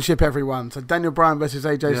 Championship, everyone. So Daniel Bryan versus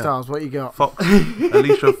AJ Yeah. Styles. What you got? Fox,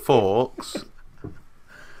 Alicia Fox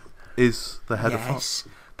is the head of Fox.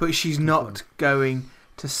 Yes, but she's not going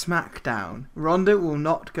to SmackDown. Ronda will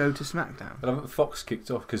not go to SmackDown. But haven't Fox kicked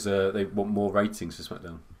off because they want more ratings for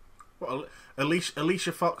SmackDown? Well,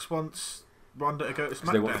 Alicia Fox wants Ronda to go to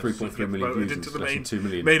SmackDown. They want 3.3 million views into the instead of 2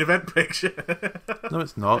 million. main event picture. No,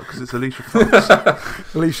 it's not, because it's Alicia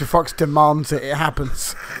Fox. Alicia Fox demands it. It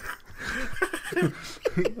happens.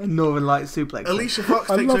 Northern Light suplex. Alicia Fox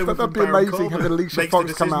I takes love over that. from That'd be Baron amazing Corbin, having Alicia makes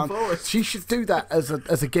Fox the come decision out. forward. She should do that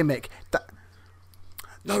as a gimmick.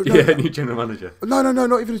 No, new general manager. No,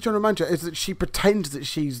 not even as general manager. Is that she pretends that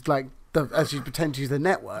she's like as she pretends she's the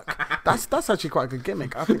network. That's actually quite a good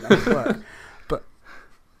gimmick. I think that would work. But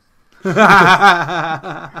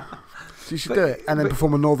she should do it and then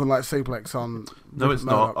perform a Northern Light suplex on. No, it's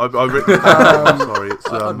Murdoch. not. Sorry, it's.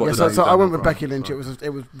 So I went with Becky Lynch. It was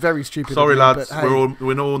very stupid. Sorry, of me, lads. but, hey,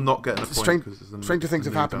 We're all not getting a point. Stranger things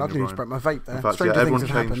have happened. I didn't even spread my vape there. In fact, Stranger everyone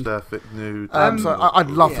things have changed happened. their new. So I'd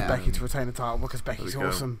love yeah. for Becky to retain the title because Becky's There we go.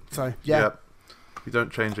 awesome. So yeah, Yep. If you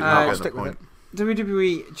don't change it, you're I'll not stick getting a with point. it.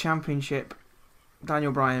 WWE Championship,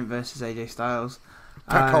 Daniel Bryan versus AJ Styles.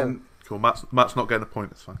 Cool. Matt's not getting a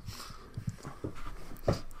point. It's fine.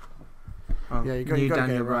 Oh, Yeah, you new gotta Daniel get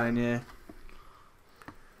it right. Bryan, yeah.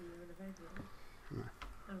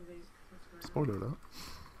 Spoiler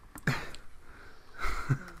alert.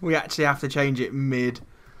 We actually have to change it mid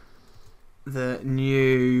the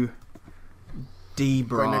new Bring it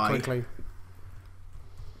D-Bry. quickly.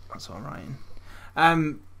 That's all right.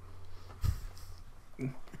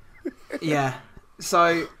 Yeah.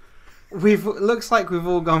 So looks like we've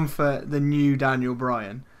all gone for the new Daniel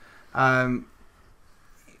Bryan.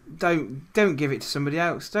 Don't give it to somebody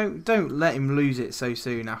else. Don't let him lose it so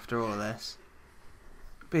soon after all of this.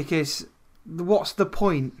 Because what's the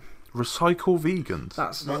point? Recycle vegans.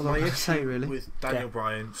 That's My all I'm going to issue say, really. with Daniel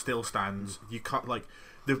Bryan still stands. You can't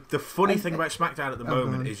the funny thing about SmackDown at the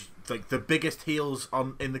moment is like the biggest heels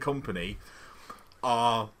in the company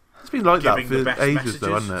are It's been like that giving the for best ages, messages.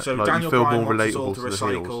 though, hasn't it? So Like Daniel you feel Bryan more wants us relatable all to to the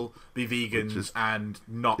recycle, heels. be vegans, Which is- and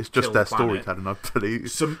not. It's just kill their the planet. storytelling, I believe.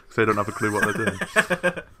 Some Because they don't have a clue what they're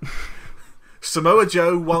doing. Samoa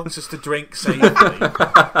Joe wants us to drink safely.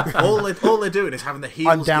 all they're doing is having the heels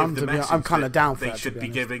I'm down give the to be- message I'm kinda that down for they that, to should be be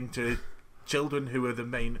honest. giving to children who are the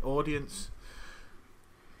main audience.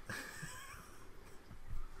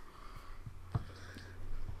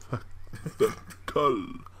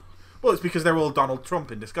 Well, it's because they're all Donald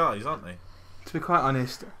Trump in disguise, aren't they? To be quite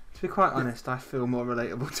honest, I feel more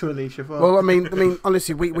relatable to Alicia Fox. Well, I mean,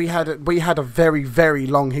 honestly, we had a very, very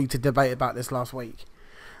long heated debate about this last week.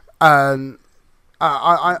 I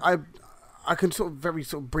can sort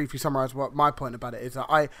of briefly summarise what my point about it is. That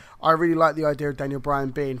I really like the idea of Daniel Bryan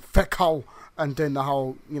being fecal and doing the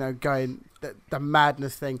whole, going the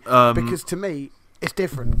madness thing, because to me it's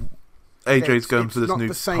different. AJ's going It's for this not new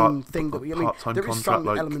the same thing that part-time there is contract, some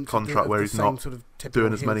like elements contract of where the he's same not sort of typical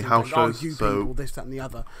doing as many heel house thing, like, shows, you so people, this, that, and the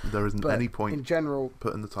other. there isn't But any in point general,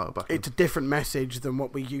 putting the title back in. it's a different message than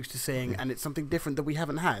what we're used to seeing, and it's something different that we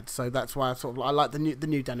haven't had. So that's why I like the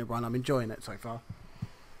new Daniel Bryan. I'm enjoying it so far.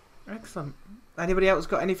 Excellent. Anybody else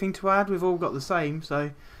got anything to add? We've all got the same,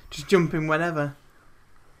 so just jump in whenever.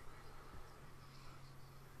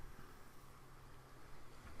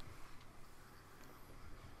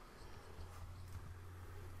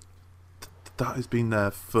 That has been there I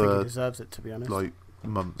think he for deserves it, to be honest. like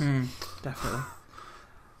months. Definitely.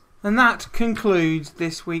 And that concludes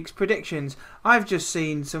this week's predictions. I've just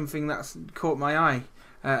seen something that's caught my eye,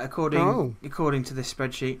 according to this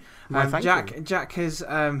spreadsheet. Thank you. Jack has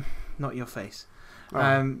not your face.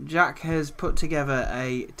 Oh. Jack has put together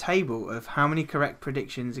a table of how many correct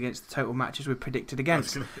predictions against the total matches we've predicted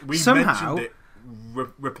against. We Somehow- mentioned it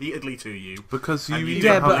repeatedly to you. Because you And you either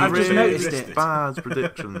Yeah, don't but have I've just really noticed it. bad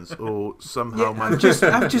predictions or somehow Yeah, managed.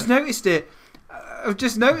 I've just noticed it. I've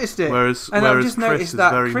just noticed it. Whereas I've just Chris noticed is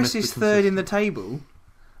that very Chris is Mr. third in the table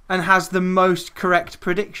and has the most correct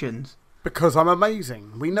predictions. Because I'm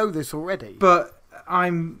amazing. We know this already. But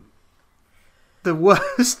I'm the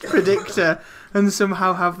worst predictor and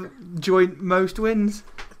somehow have joint most wins.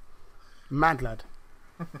 Mad lad.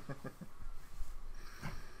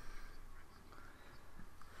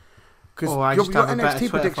 Because Oh, I your just have a better NXT Twitter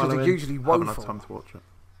predictions are following. usually I haven't had woeful. time to watch it.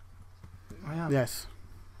 I am. Yes.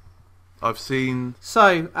 I've seen.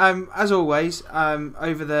 So, as always,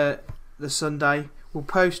 over the Sunday, we'll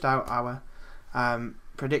post out our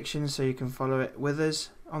predictions so you can follow it with us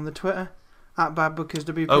on the Twitter at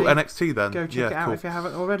BadBookersWP. Oh, NXT then. Go check yeah, it out cool. if you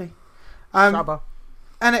haven't already. Shabba.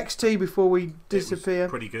 NXT before we It was disappear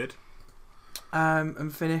pretty good.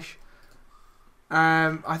 and finish.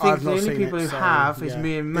 I think I've the not only seen people it, who so, have is yeah.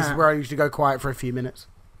 me and This is Matt. where I usually go quiet for a few minutes.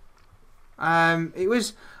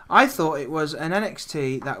 I thought it was an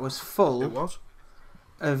NXT that was It full was.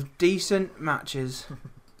 of decent matches,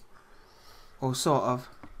 or sort of.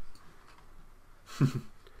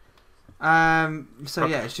 So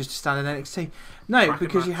yeah, it's just a standard NXT. No, Cracking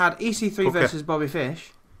because you had EC3 Okay. versus Bobby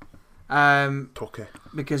Fish. Talkie.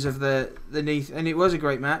 Because of the knee, and it was a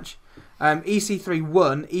great match. EC3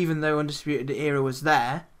 won, even though Undisputed Era was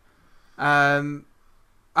there.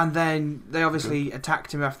 And then they obviously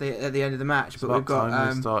attacked him at the end of the match. It's But about we've got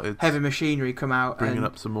time they started Heavy Machinery come out bringing and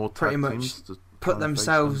up some more pretty tag much teams to put try and face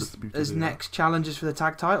themselves Undisputed as Era. next challengers for the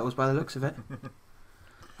tag titles by the looks of it.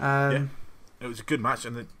 Yeah. It was a good match,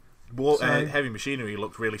 and So- Heavy Machinery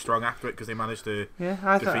looked really strong after it because they managed to Yeah,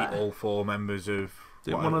 I defeat thought. all 4 members of.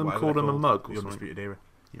 Didn't one of them whatever call they're him a called, mug or the something? Undisputed Era.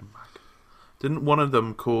 You mug. Didn't one of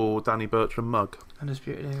them call Danny Burch mug?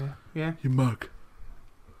 Undisputed Era. Yeah. You mug.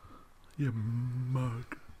 You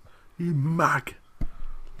mug. You mug.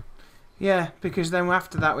 Yeah, because then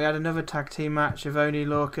after that we had another tag team match of Oney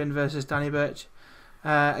Lorcan versus Danny Burch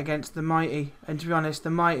against the Mighty. And to be honest, the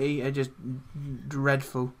Mighty are just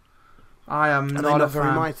dreadful. I am Are not they a not very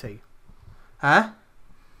fan. mighty? Huh?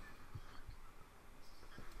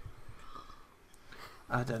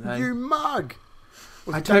 I don't know. You mug!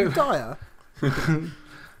 Was I it Tony don't- Dyer?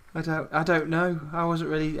 I don't know. I wasn't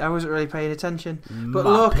really paying attention. But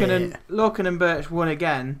Muppet. Lorcan and Birch won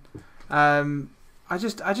again. I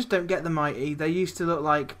just don't get the Mighty. They used to look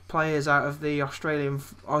like players out of the Australian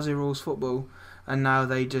Aussie rules football, and now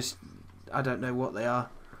they just I don't know what they are.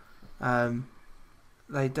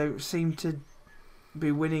 They don't seem to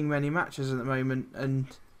be winning many matches at the moment, and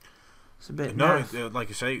it's a bit. No, naff. like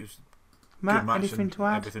I say, it was a Matt, good match. anything and to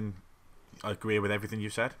add? Everything. I agree with everything you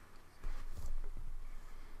said.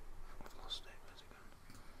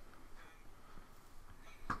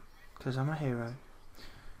 Because I'm a hero.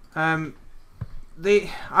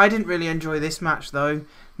 I didn't really enjoy this match though.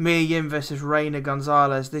 Mia Yim versus Reina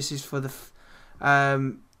Gonzalez. This is for the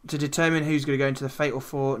to determine who's going to go into the Fatal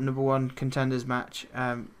 4 #1 contenders match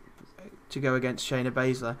to go against Shayna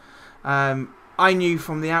Baszler. I knew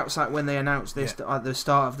from the outset when they announced this that at the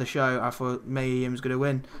start of the show, I thought Mia Yim was going to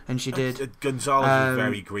win, and she did. Gonzalez was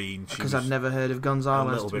very green. She Because was I'd never heard of a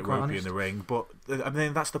Gonzalez. little To be bit quite ropey in honest. the ring, but I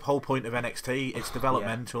mean that's the whole point of NXT. It's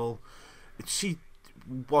developmental. She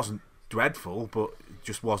wasn't dreadful, but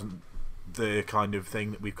just wasn't the kind of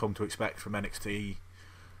thing that we've come to expect from NXT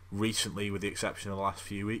recently, with the exception of the last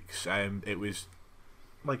few weeks. It was,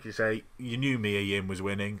 like you say, you knew Mia Yim was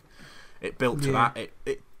winning. It built to that.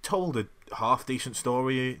 It told a half decent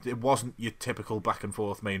story. It wasn't your typical back and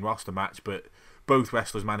forth main roster match, but both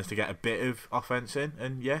wrestlers managed to get a bit of offense in,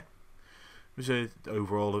 and it was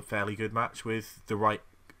overall a fairly good match with the right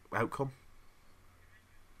outcome.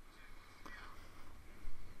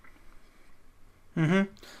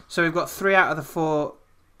 So we've got 3 out of the 4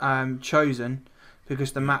 chosen,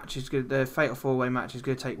 because the match is good. The Fatal 4-Way match is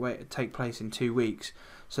going to take place in 2 weeks.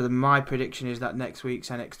 So my prediction is that next week's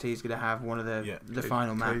NXT is going to have one of the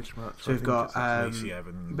final match. So we've got Lacey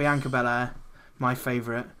Evans. Bianca Belair, my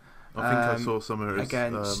favourite, I think I saw some of his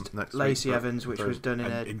against next Lacey week, but Evans, which so- was done in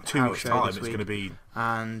And a in 2 house weeks' show time, this it's week. going to be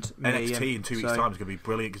And Mia NXT Yim. in 2 weeks' So time is going to be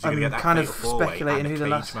brilliant because you're going to I'm get that kind of Fatal 4-Way speculating and who a the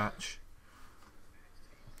cage last- match.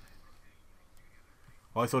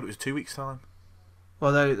 I thought it was 2 weeks' time.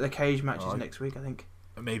 Well, the cage match is Right. next week, I think.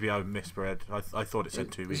 Maybe I misread. I thought it said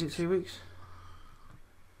 2 weeks. Is it 2 weeks?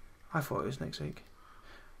 I thought it was next week.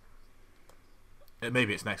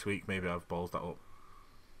 Maybe it's next week. Maybe I've ballsed that up.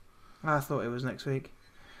 I thought it was next week.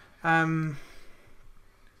 Yeah.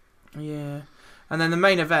 And then the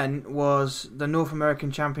main event was the North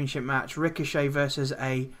American Championship match, Ricochet versus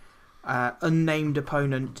a unnamed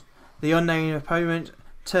opponent. The unnamed opponent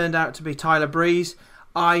turned out to be Tyler Breeze.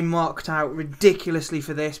 I marked out ridiculously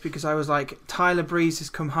for this because I was like, Tyler Breeze has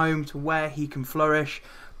come home to where he can flourish.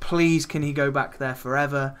 Please, can he go back there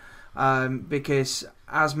forever? Because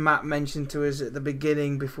as Matt mentioned to us at the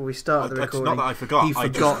beginning before we started the It's recording, not that I forgot. he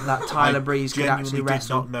forgot that Tyler Breeze could genuinely actually did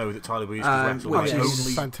wrestle. not know that Tyler Breeze could wrestle. which My is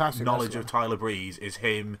only fantastic knowledge wrestler. of Tyler Breeze is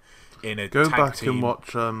him in a Go tag back team, and watch.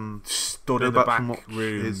 stood Go in the back back and watch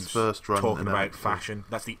rooms his first run talking in about NXT. fashion.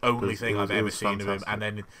 That's the only Because thing it was- I've it ever was seen of him. fantastic. And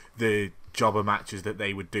then the jobber matches that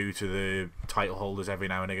they would do to the title holders every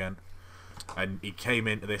now and again. And he came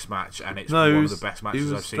into this match, and it's No, he one was- of the best he matches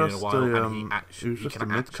was I've seen in a just while. a, And he he actually was just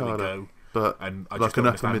can a actually mid-carder, go. but And I like just an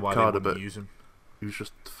don't upper understand why they mid-carder, wouldn't but use him. he was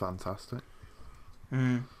just fantastic.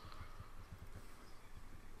 Mm.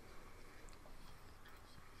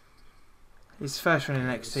 His first run in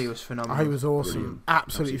NXT was phenomenal. He was awesome. Brilliant.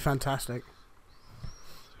 Absolutely Absolutely. fantastic.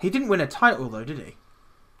 He didn't win a title though, did he?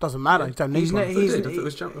 Doesn't matter. You don't need He's one. ne- thought he he's did. I thought it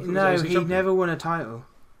was champ- I thought it was no, obviously he champion. never won a title.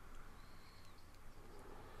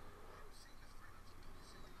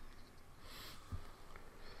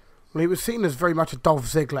 Well, he was seen as very much a Dolph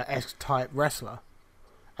Ziggler-esque type wrestler,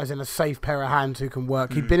 as in a safe pair of hands who can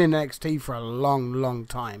work. He'd been in NXT for a long, long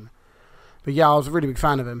time. But yeah, I was a really big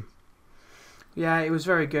fan of him. Yeah, it was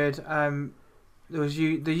very good. There was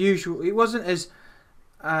the usual. It wasn't as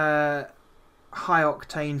high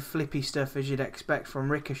octane, flippy stuff as you'd expect from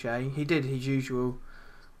Ricochet. He did his usual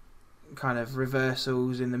kind of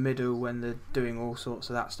reversals in the middle when they're doing all sorts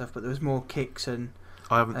of that stuff, but there was more kicks and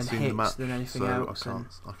I haven't and seen the hits match, than anything so else, I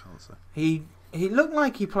can't say. he looked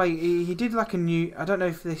like he played. He did like a new. I don't know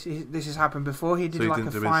if this has happened before. He did So he like didn't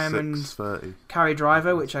a do his fireman's 6:30. carry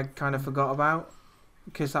driver, which I kind of forgot about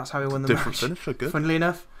because that's how he won the Different match. finisher, good. Funnily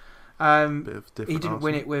enough, Bit of different he didn't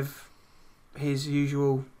win Arsenal. it with his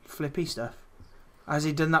usual flippy stuff. Has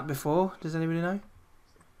he done that before? Does anybody know?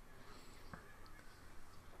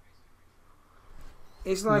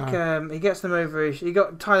 It's like he gets them over. He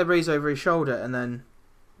got Tyler Breeze over his shoulder, and then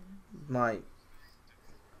like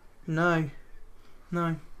no.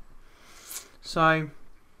 So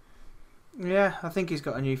yeah, I think he's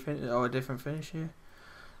got a new or a different finish here.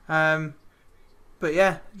 But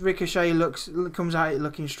yeah, Ricochet comes out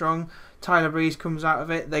looking strong. Tyler Breeze comes out of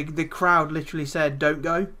it. The crowd literally said, "Don't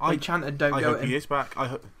go." They chanted, "Don't I go," hope he is back.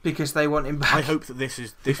 because they want him back. I hope that this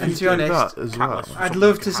is. And to be honest, as well. catalyst for I'd something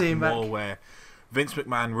love that to can see him happen back. more where Vince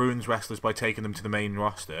McMahon ruins wrestlers by taking them to the main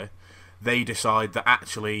roster. They decide that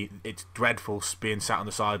actually it's dreadful being sat on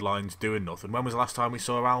the sidelines doing nothing. When was the last time we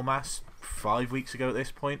saw Almas? 5 weeks ago at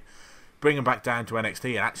this point. Bring him back down to NXT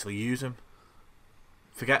and actually use him.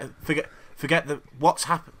 Forget that what's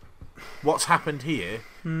happened here.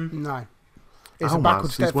 No. It's a Almas, backward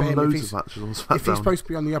he's step for won him. loads of matches on SmackDown. If he's supposed to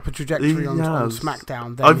be on the upper trajectory He on has.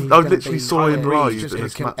 SmackDown, then I've he's gonna literally be saw him Tyler live Breeze, just in a gonna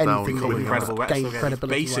kill SmackDown anything coming that he Incredible wants, wrestler. gain He's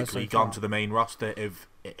credibility basically wise. gone to the main roster of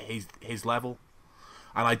his level.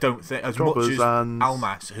 And I don't think, as Jobbers much as and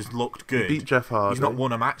Almas has looked he good, beat Jeff Hardy. he's not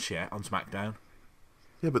won a match yet on SmackDown.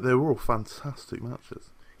 Yeah, but they were all fantastic matches.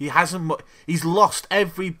 He hasn't. He's lost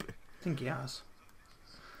every. I think he has.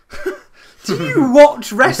 Do you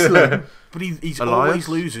watch wrestling? But he's Elias? always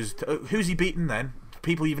loses. Who's he beaten then?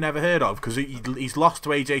 People you've never heard of, because he's lost to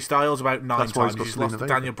AJ Styles about 9 That's why he's times. got He's Selena lost to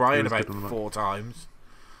Vega. Daniel He Bryan was about good on that. 4 times.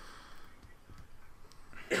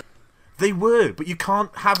 They were, but you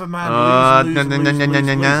can't have a man lose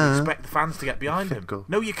and expect the fans to get behind him. Fickle.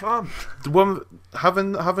 No, you can't. The one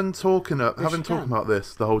having talking you talking can. about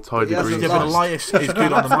this, the whole Tyler he hasn't Breeze. Yeah, but lost. Elias is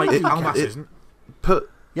good on the mic. Almas it- isn't.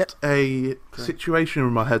 Put Yep. a situation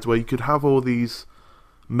in my head where you could have all these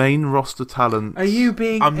main roster talents. Are you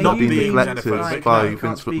being? I'm are not you being neglected Jennifer by no, you can't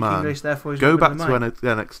Vince speak McMahon. English, therefore he's Go not back good to on the mic.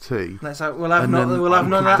 NXT. Let's have, we'll have and none. then We'll have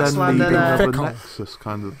none of that then slander leading there. up a Fickle. Nexus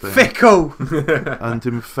kind of thing, Fickle. and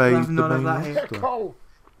invade We'll have the none of main that here. roster.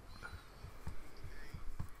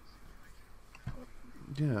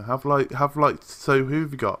 Yeah, have like. So who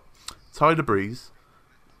have you got? Tyler Breeze.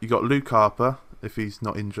 You got Luke Harper if he's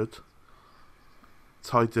not injured.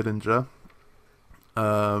 Ty Dillinger.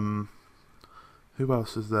 Who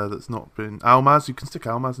else is there that's not been Almas? You can stick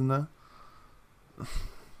Almas in there.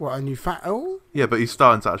 What, a new fat? Oh, Yeah, but he's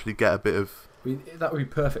starting to actually get a bit of. That would be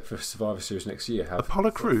perfect for Survivor Series next year. Have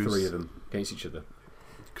Apollo Crews. 3 of them against each other.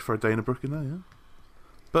 Throw Dana Brooke in there, yeah.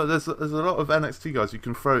 But there's a lot of NXT guys you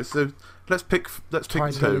can throw. So let's pick Ty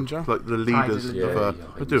 2, Dillinger. like the leaders of Dillinger. a. Yeah,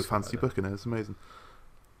 We'll do a he's fancy like that. booking here. It's amazing.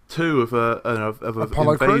 2 of a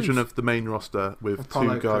Apollo invasion Crews. of the main roster with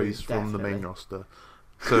Apollo 2 guys Crews, from the main definitely. roster.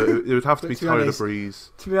 So it would have to be To be Tyler honest, Breeze.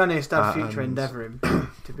 To be honest, I'd future And- endeavour him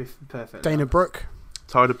to be perfect. Dana Brooke.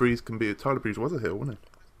 Tyler Breeze can be. Tyler Breeze was a heel, wasn't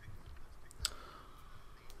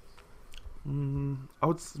he? I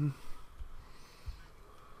would.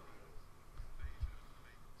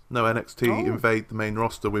 No, NXT Oh. invade the main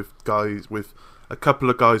roster with a couple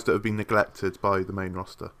of guys that have been neglected by the main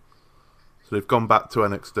roster. So they've gone back to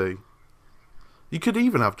NXT. You could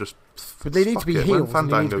even have just. But they need fuck to be it, when heels. They need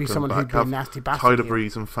Fandango to be comes someone back, who'd be a have nasty bastard. Tyler heel.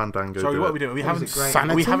 Breeze and Fandango. Sorry, do what are it. we doing? Are we Is having it great?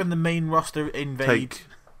 Sanity? the main roster invade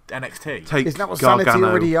NXT? Take Isn't that what Gargano. Sanity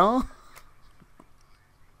already are?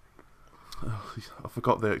 I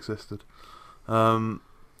forgot they existed. Yeah,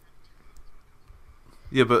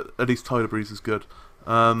 but at least Tyler Breeze is good.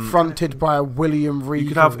 Fronted by a William Regal. You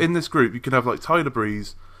could have in this group. You could have like Tyler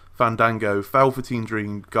Breeze, Fandango, Velveteen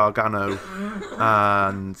Dream, Gargano,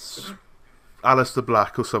 and Aleister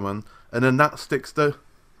Black or someone, and then that sticks to.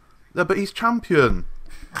 No, but he's champion.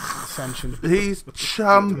 Ascension. He's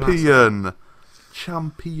champion.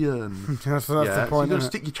 Champion. That's Yeah, the so point. you got to Isn't it?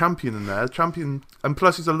 stick your champion in there. Champion, and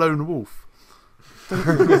plus he's a lone wolf. Chris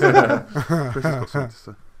has got something to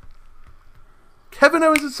say. Kevin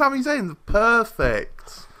Owens and Sami Zayn,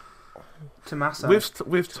 perfect. Tommaso.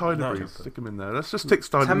 With Tyler No. Breeze, stick him in there. Let's just stick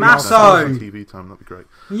Tyler Tommaso! Breeze in there. TV time, that'd be great.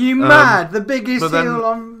 You mad? The biggest but then heel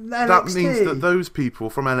on NXT. That means that those people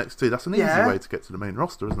from NXT, that's an Yeah. easy way to get to the main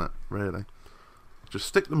roster, isn't it? Really, just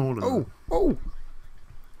stick them all in. Oh, there. oh.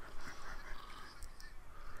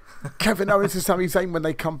 Kevin Owens and Sami Zayn when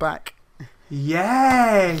they come back.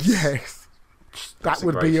 Yes. Yes. That's That a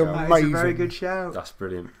would great be shout. That is amazing. a very good shout. That's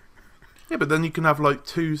brilliant. Yeah, but then you can have like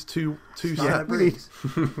two Snyder sets. Breeze.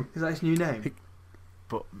 Is that his new name?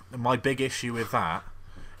 But my big issue with that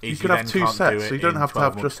is You could have then two can't sets, do it so you don't in have to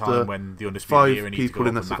have 12 months' just time the when the Undisputed 5 Era needs to people go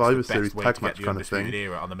in the up, and that's Survivor best Series way tag to get match the kind of thing. Undisputed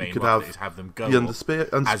Era on the main You could roster have is have them go the up Undisputed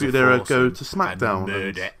as a Era go foursome to SmackDown and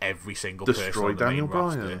murder and every single destroy person on the Daniel main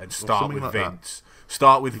roster Bryan or and start something with like that. Vince.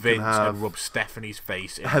 Start with You Vince can have and rub Stephanie's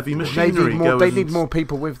face in Heavy the blood. Machine. They need more. go They and need more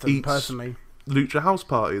people with them. eats- Personally, Lucha House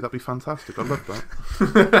Party. That'd be fantastic. I love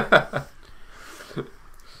that.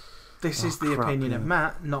 This is the crap, opinion of yeah.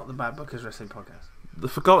 Matt, not the Bad Bookers Wrestling Podcast. The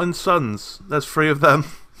Forgotten Sons. There's 3 of them.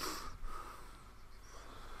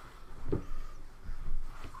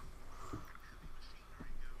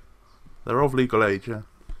 They're of legal age, yeah.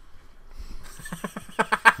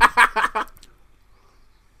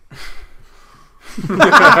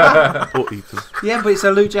 Or eaten. Yeah, but it's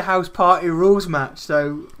a Lucha House Party rules match,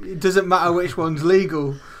 so it doesn't matter which one's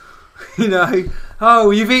legal. You know, oh,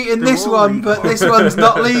 you've eaten They're this all one, legal. but this one's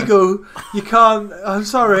not legal. You can't. I'm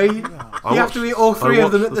sorry. You I have to watched- eat all 3 I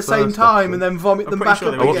of them watched at the same first time episode. and then vomit I'm them pretty back sure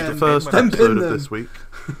up they I watched again. the first Then episode pin of them. this week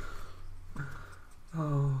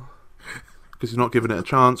Oh, because you're not giving it a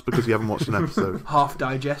chance because you haven't watched an episode. half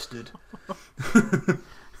digested.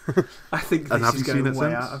 I think And this have is you going seen it way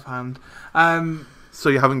since? out of hand. So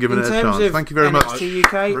you haven't given In it a terms chance. of Thank you very much. NXT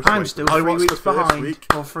UK, Rick I'm Wake. still I 3 watched the weeks first behind, week.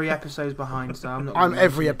 or 3 episodes behind. So I'm not. I'm gonna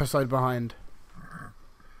every mention it. episode behind.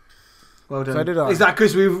 Well done. So did I. Is that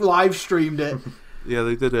because we've live streamed it? Yeah,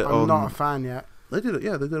 they did it I'm on. not a fan yet. They did it.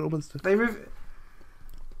 Yeah, they did it on Wednesday. They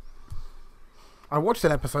I watched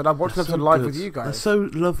an episode. I watched an They're episode so live good. with you They're guys. so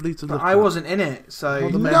lovely to but look I at. wasn't in it, so Oh,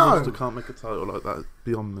 the main No. roster can't make a title like that. It's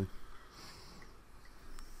beyond me.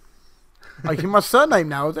 Like, my surname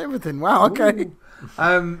now is everything. Wow. Okay. Ooh.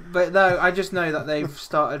 But no, I just know that they've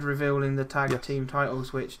started revealing the tag Yes. team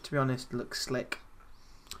titles, which, to be honest, looks slick.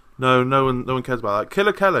 No one cares about that.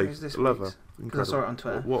 Killer Kelly, Who's this love her. week's? Because I Incredible. saw it on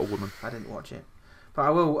Twitter. What a woman. I didn't watch it, but I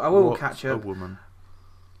will What catch a up. woman.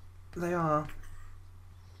 They are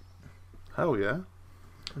Hell yeah.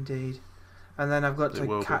 indeed. And then I've got They to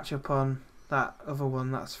will be. catch up on that other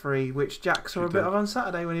one that's free, which Jack saw You a bit did. of on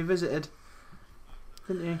Saturday when he visited,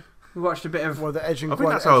 didn't you? We watched a bit of. Well, the Edge and I think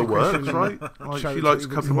Gwen- that's how Edge it and works, Christian- right? Like, Show she it likes a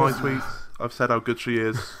to couple of my you. tweets. I've said how good she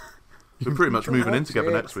is. We're pretty much moving in together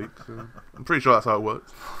Yeah. next week. So I'm pretty sure that's how it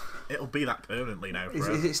works. It'll be that permanently now. Is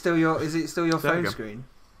forever. it still your? Is it still your Say that phone again. screen?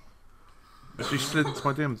 She slid into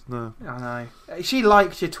my DMs. No, I know. She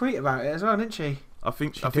liked your tweet about it as well, didn't she? I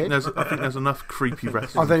think She did? there's enough creepy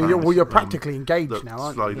wrestling. Oh, then you're, fans, well, you're practically engaged that now,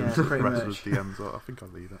 aren't slide Yeah, into pretty wrestlers' much. DMs. I think I'll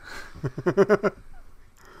leave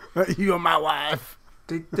it. you? You're my wife.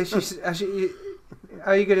 Did she? Actually,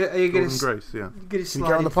 are you gonna Gordon Grace, yeah, gonna get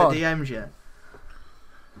slide on the into pod? DMs yet?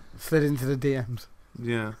 Slid into the DMs.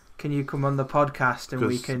 yeah. Can you come on the podcast and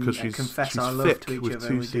we can she's confess she's our love thick to each with other?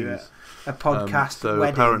 2 And we do Cs. a podcast So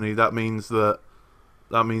wedding. apparently that means that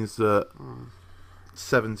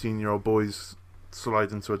 17-year-old boys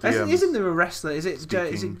slide into a DM, Isn't there a wrestler? Is it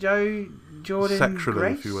speaking Joe Jordan sexually,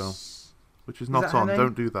 Grace? if you will. Which is that not her on. name?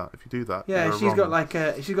 Don't do that. If you do that, Yeah, you're she's wrong. got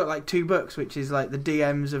like 2 books, which is like the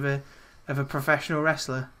DMs of a professional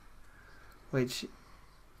wrestler, which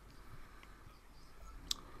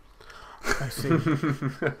I see.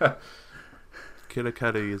 Killer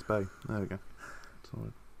Kelly is Bay. There we go.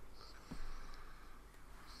 Sorry.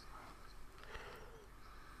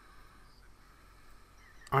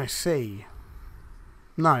 I see.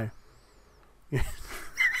 No.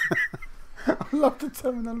 I love the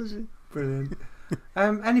terminology. brilliant.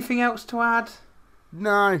 Anything else to add?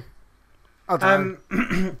 No. I don't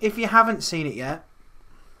know. If you haven't seen it yet,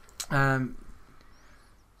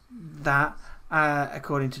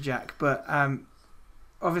 according to Jack, but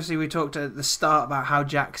obviously we talked at the start about how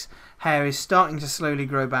Jack's hair is starting to slowly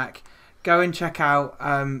grow back. Go and check out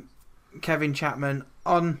Kevin Chapman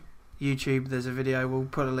on YouTube. There's a video. We'll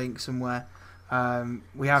put a link somewhere.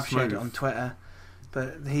 We have shared it Smooth. on Twitter,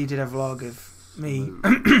 but he did a vlog of me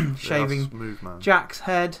Smooth. shaving Yeah, smooth man. Jack's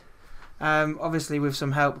head, obviously with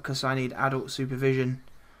some help because I need adult supervision,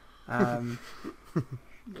 especially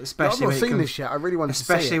I've when not seen it comes, this yet. I really want to see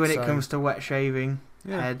it. especially when it so- comes to wet shaving.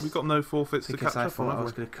 Yeah, head, we've got no forfeits to because catch I up on. thought I have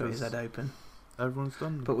was we? going to cut his head Because open, Everyone's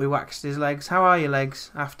done. but we waxed his legs. How are your legs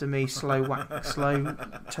after me slow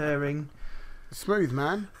tearing? Smooth,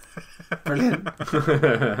 man. Brilliant.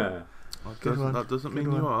 that Good one. doesn't Good mean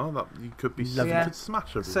you one. are. That you could be. Lovely. You Yeah. could smash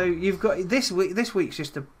everyone. So you've got this week. This week's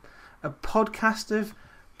just a podcast of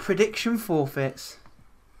prediction forfeits.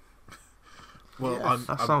 Well, Yes. I'm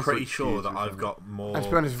That sounds pretty like sure huge, that I've isn't it? got more And to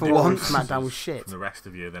be honest, For Raw and once. SmackDown was shit. from the rest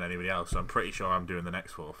of you than anybody else. So I'm pretty sure I'm doing the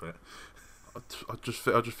next forfeit. I just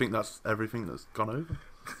think that's everything that's gone over.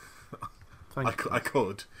 Thank you. I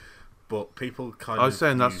could, but people kind I of. was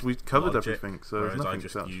saying use that's we've covered logic, everything, so there's whereas I nothing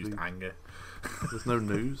just to actually. used anger. There's no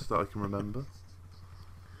news that I can remember.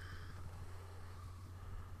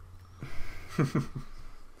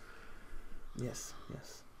 Yes.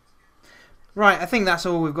 Right, I think that's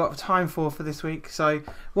all we've got time for this week. So,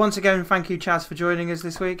 once again, thank you, Chaz, for joining us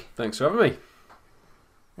this week. Thanks for having me.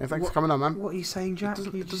 Yeah, thanks for coming on, man. What are you saying, Jack?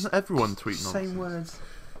 Doesn't everyone tweet same nonsense?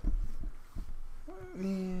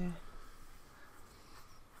 words.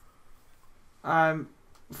 Yeah.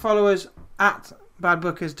 Follow us at Bad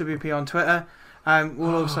Bookers WP on Twitter.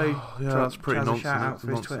 We'll also Yeah, drop that's pretty Chaz a nonsense. shout out for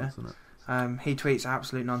his nonsense, Twitter. isn't it? He tweets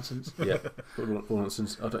absolute nonsense. Yeah, all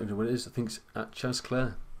nonsense. I don't even know what it is. I think it's at Chaz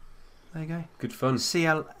Clare. There you go. Good fun.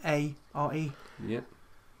 CLARE. Yeah.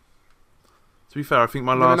 To be fair, I think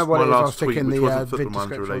my I don't know last what it is, I'll tweet, stick which in the, wasn't Football vid Manager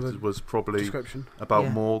description or the related, was probably Description. about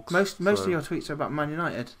Yeah. Morgs. Most so of your tweets are about Man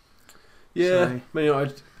United. Yeah. So- Man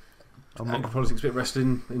United, I'm Anglo not, politics, a bit of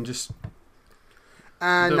wrestling, and just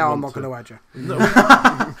And Don't no, I'm want not to. going to add you.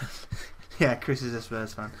 no, Yeah, Chris is a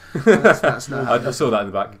Spurs fan. That's not I saw that in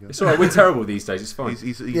the back. It's alright. We're terrible these days. It's fine.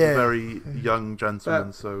 he's Yeah. a very young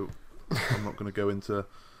gentleman, so I'm not going to go into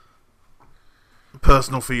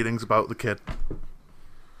personal feelings about the kid.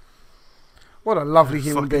 What a lovely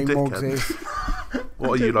human Fucking being Morgs dickhead. is.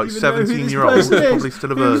 What are you, don't like even know who this 17-year-old? person is. Probably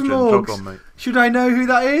still a Who's virgin. Morgs? Jog on, mate. Should I know who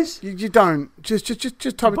that is? You don't. Just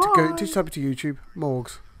type it to Bye. just type it to YouTube.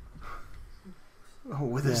 Morgs. Oh,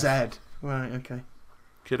 with Yeah. a Z. Right, okay.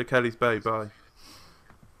 Kid of Kelly's Bay, bye.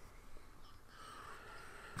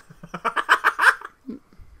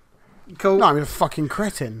 Cool. No, I'm a fucking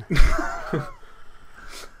cretin.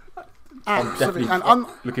 I'm Absolutely. definitely And I'm,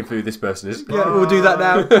 looking for who this person is. Yeah, we'll do that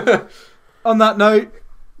now. On that note,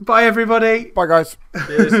 bye everybody. bye, guys.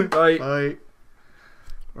 Cheers. Bye. Bye.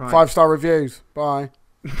 Right. 5-star reviews. Bye.